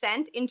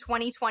 18% in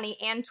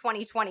 2020 and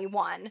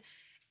 2021.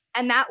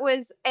 And that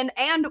was, and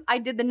I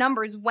did the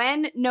numbers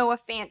when Noah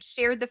Fant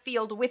shared the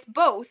field with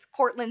both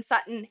Courtland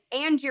Sutton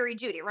and Jerry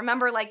Jeudy.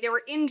 Remember, like, there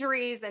were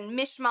injuries and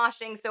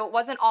mishmashing, so it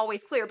wasn't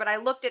always clear. But I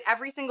looked at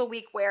every single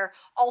week where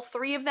all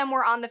three of them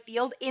were on the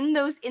field. In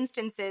those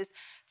instances,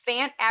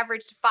 Fant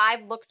averaged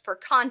 5 looks per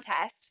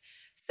contest.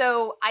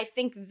 So I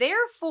think,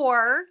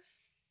 therefore,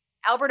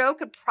 Alberto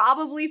could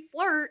probably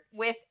flirt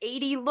with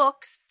 80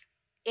 looks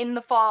in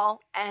the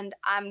fall, and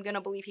I'm going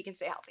to believe he can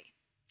stay healthy.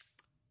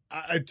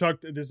 I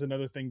talked, this is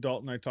another thing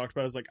Dalton and I talked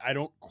about, is like, I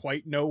don't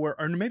quite know where,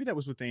 or maybe that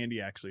was with Andy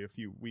actually a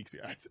few weeks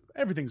ago.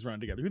 Everything's run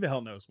together. Who the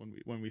hell knows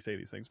when we say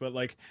these things? But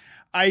like,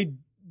 I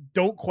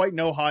don't quite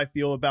know how I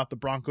feel about the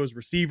Broncos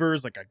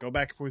receivers. Like, I go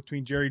back and forth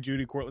between Jerry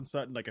Jeudy, Cortland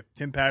Sutton, like if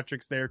Tim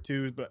Patrick's there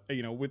too. But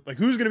you know, with like,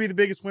 who's going to be the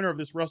biggest winner of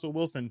this Russell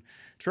Wilson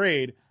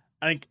trade?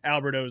 I think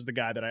Alberto is the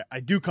guy that I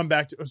do come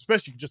back to,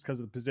 especially just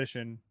because of the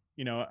position.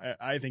 You know,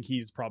 I think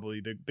he's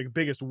probably the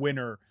biggest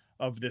winner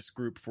of this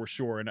group for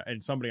sure,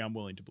 and somebody I'm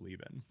willing to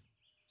believe in.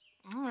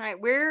 All right,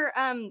 where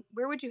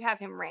would you have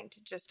him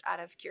ranked? Just out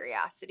of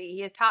curiosity,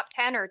 he is top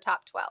 10 or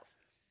top 12?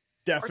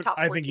 Definitely,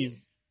 I think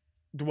he's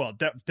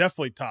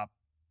definitely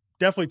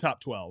top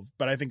 12.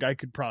 But I think I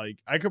could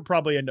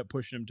probably end up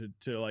pushing him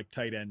to like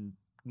tight end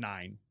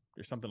 9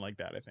 or something like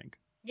that. I think.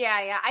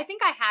 Yeah. I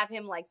think I have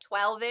him like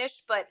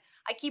 12-ish, but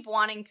I keep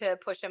wanting to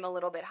push him a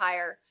little bit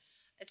higher.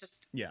 It's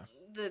just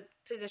the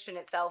position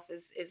itself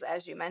is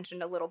as you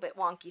mentioned a little bit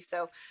wonky.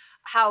 So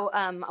I'll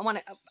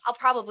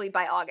probably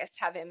by August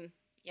have him,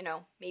 you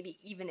know, maybe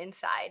even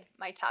inside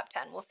my top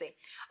 10. We'll see.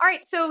 All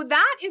right, so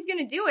that is going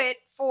to do it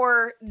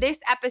for this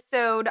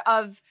episode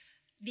of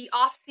the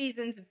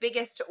off-season's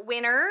biggest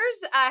winners.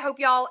 I hope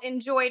y'all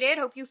enjoyed it.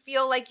 Hope you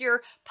feel like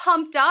you're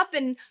pumped up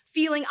and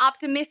feeling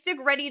optimistic,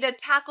 ready to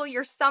tackle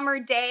your summer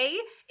day.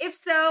 If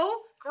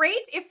so,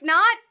 great. If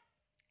not,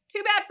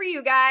 too bad for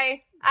you,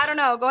 guy. I don't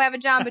know. Go have a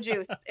Jamba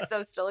Juice if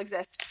those still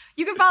exist.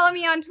 You can follow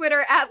me on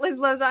Twitter at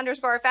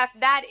LizLoza_FF.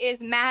 That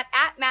is Matt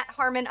at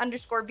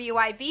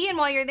MattHarmon_BYB. And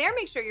while you're there,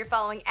 make sure you're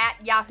following at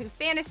Yahoo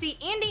Fantasy.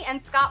 Andy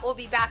and Scott will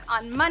be back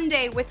on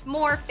Monday with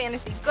more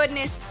fantasy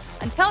goodness.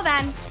 Until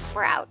then,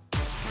 we're out.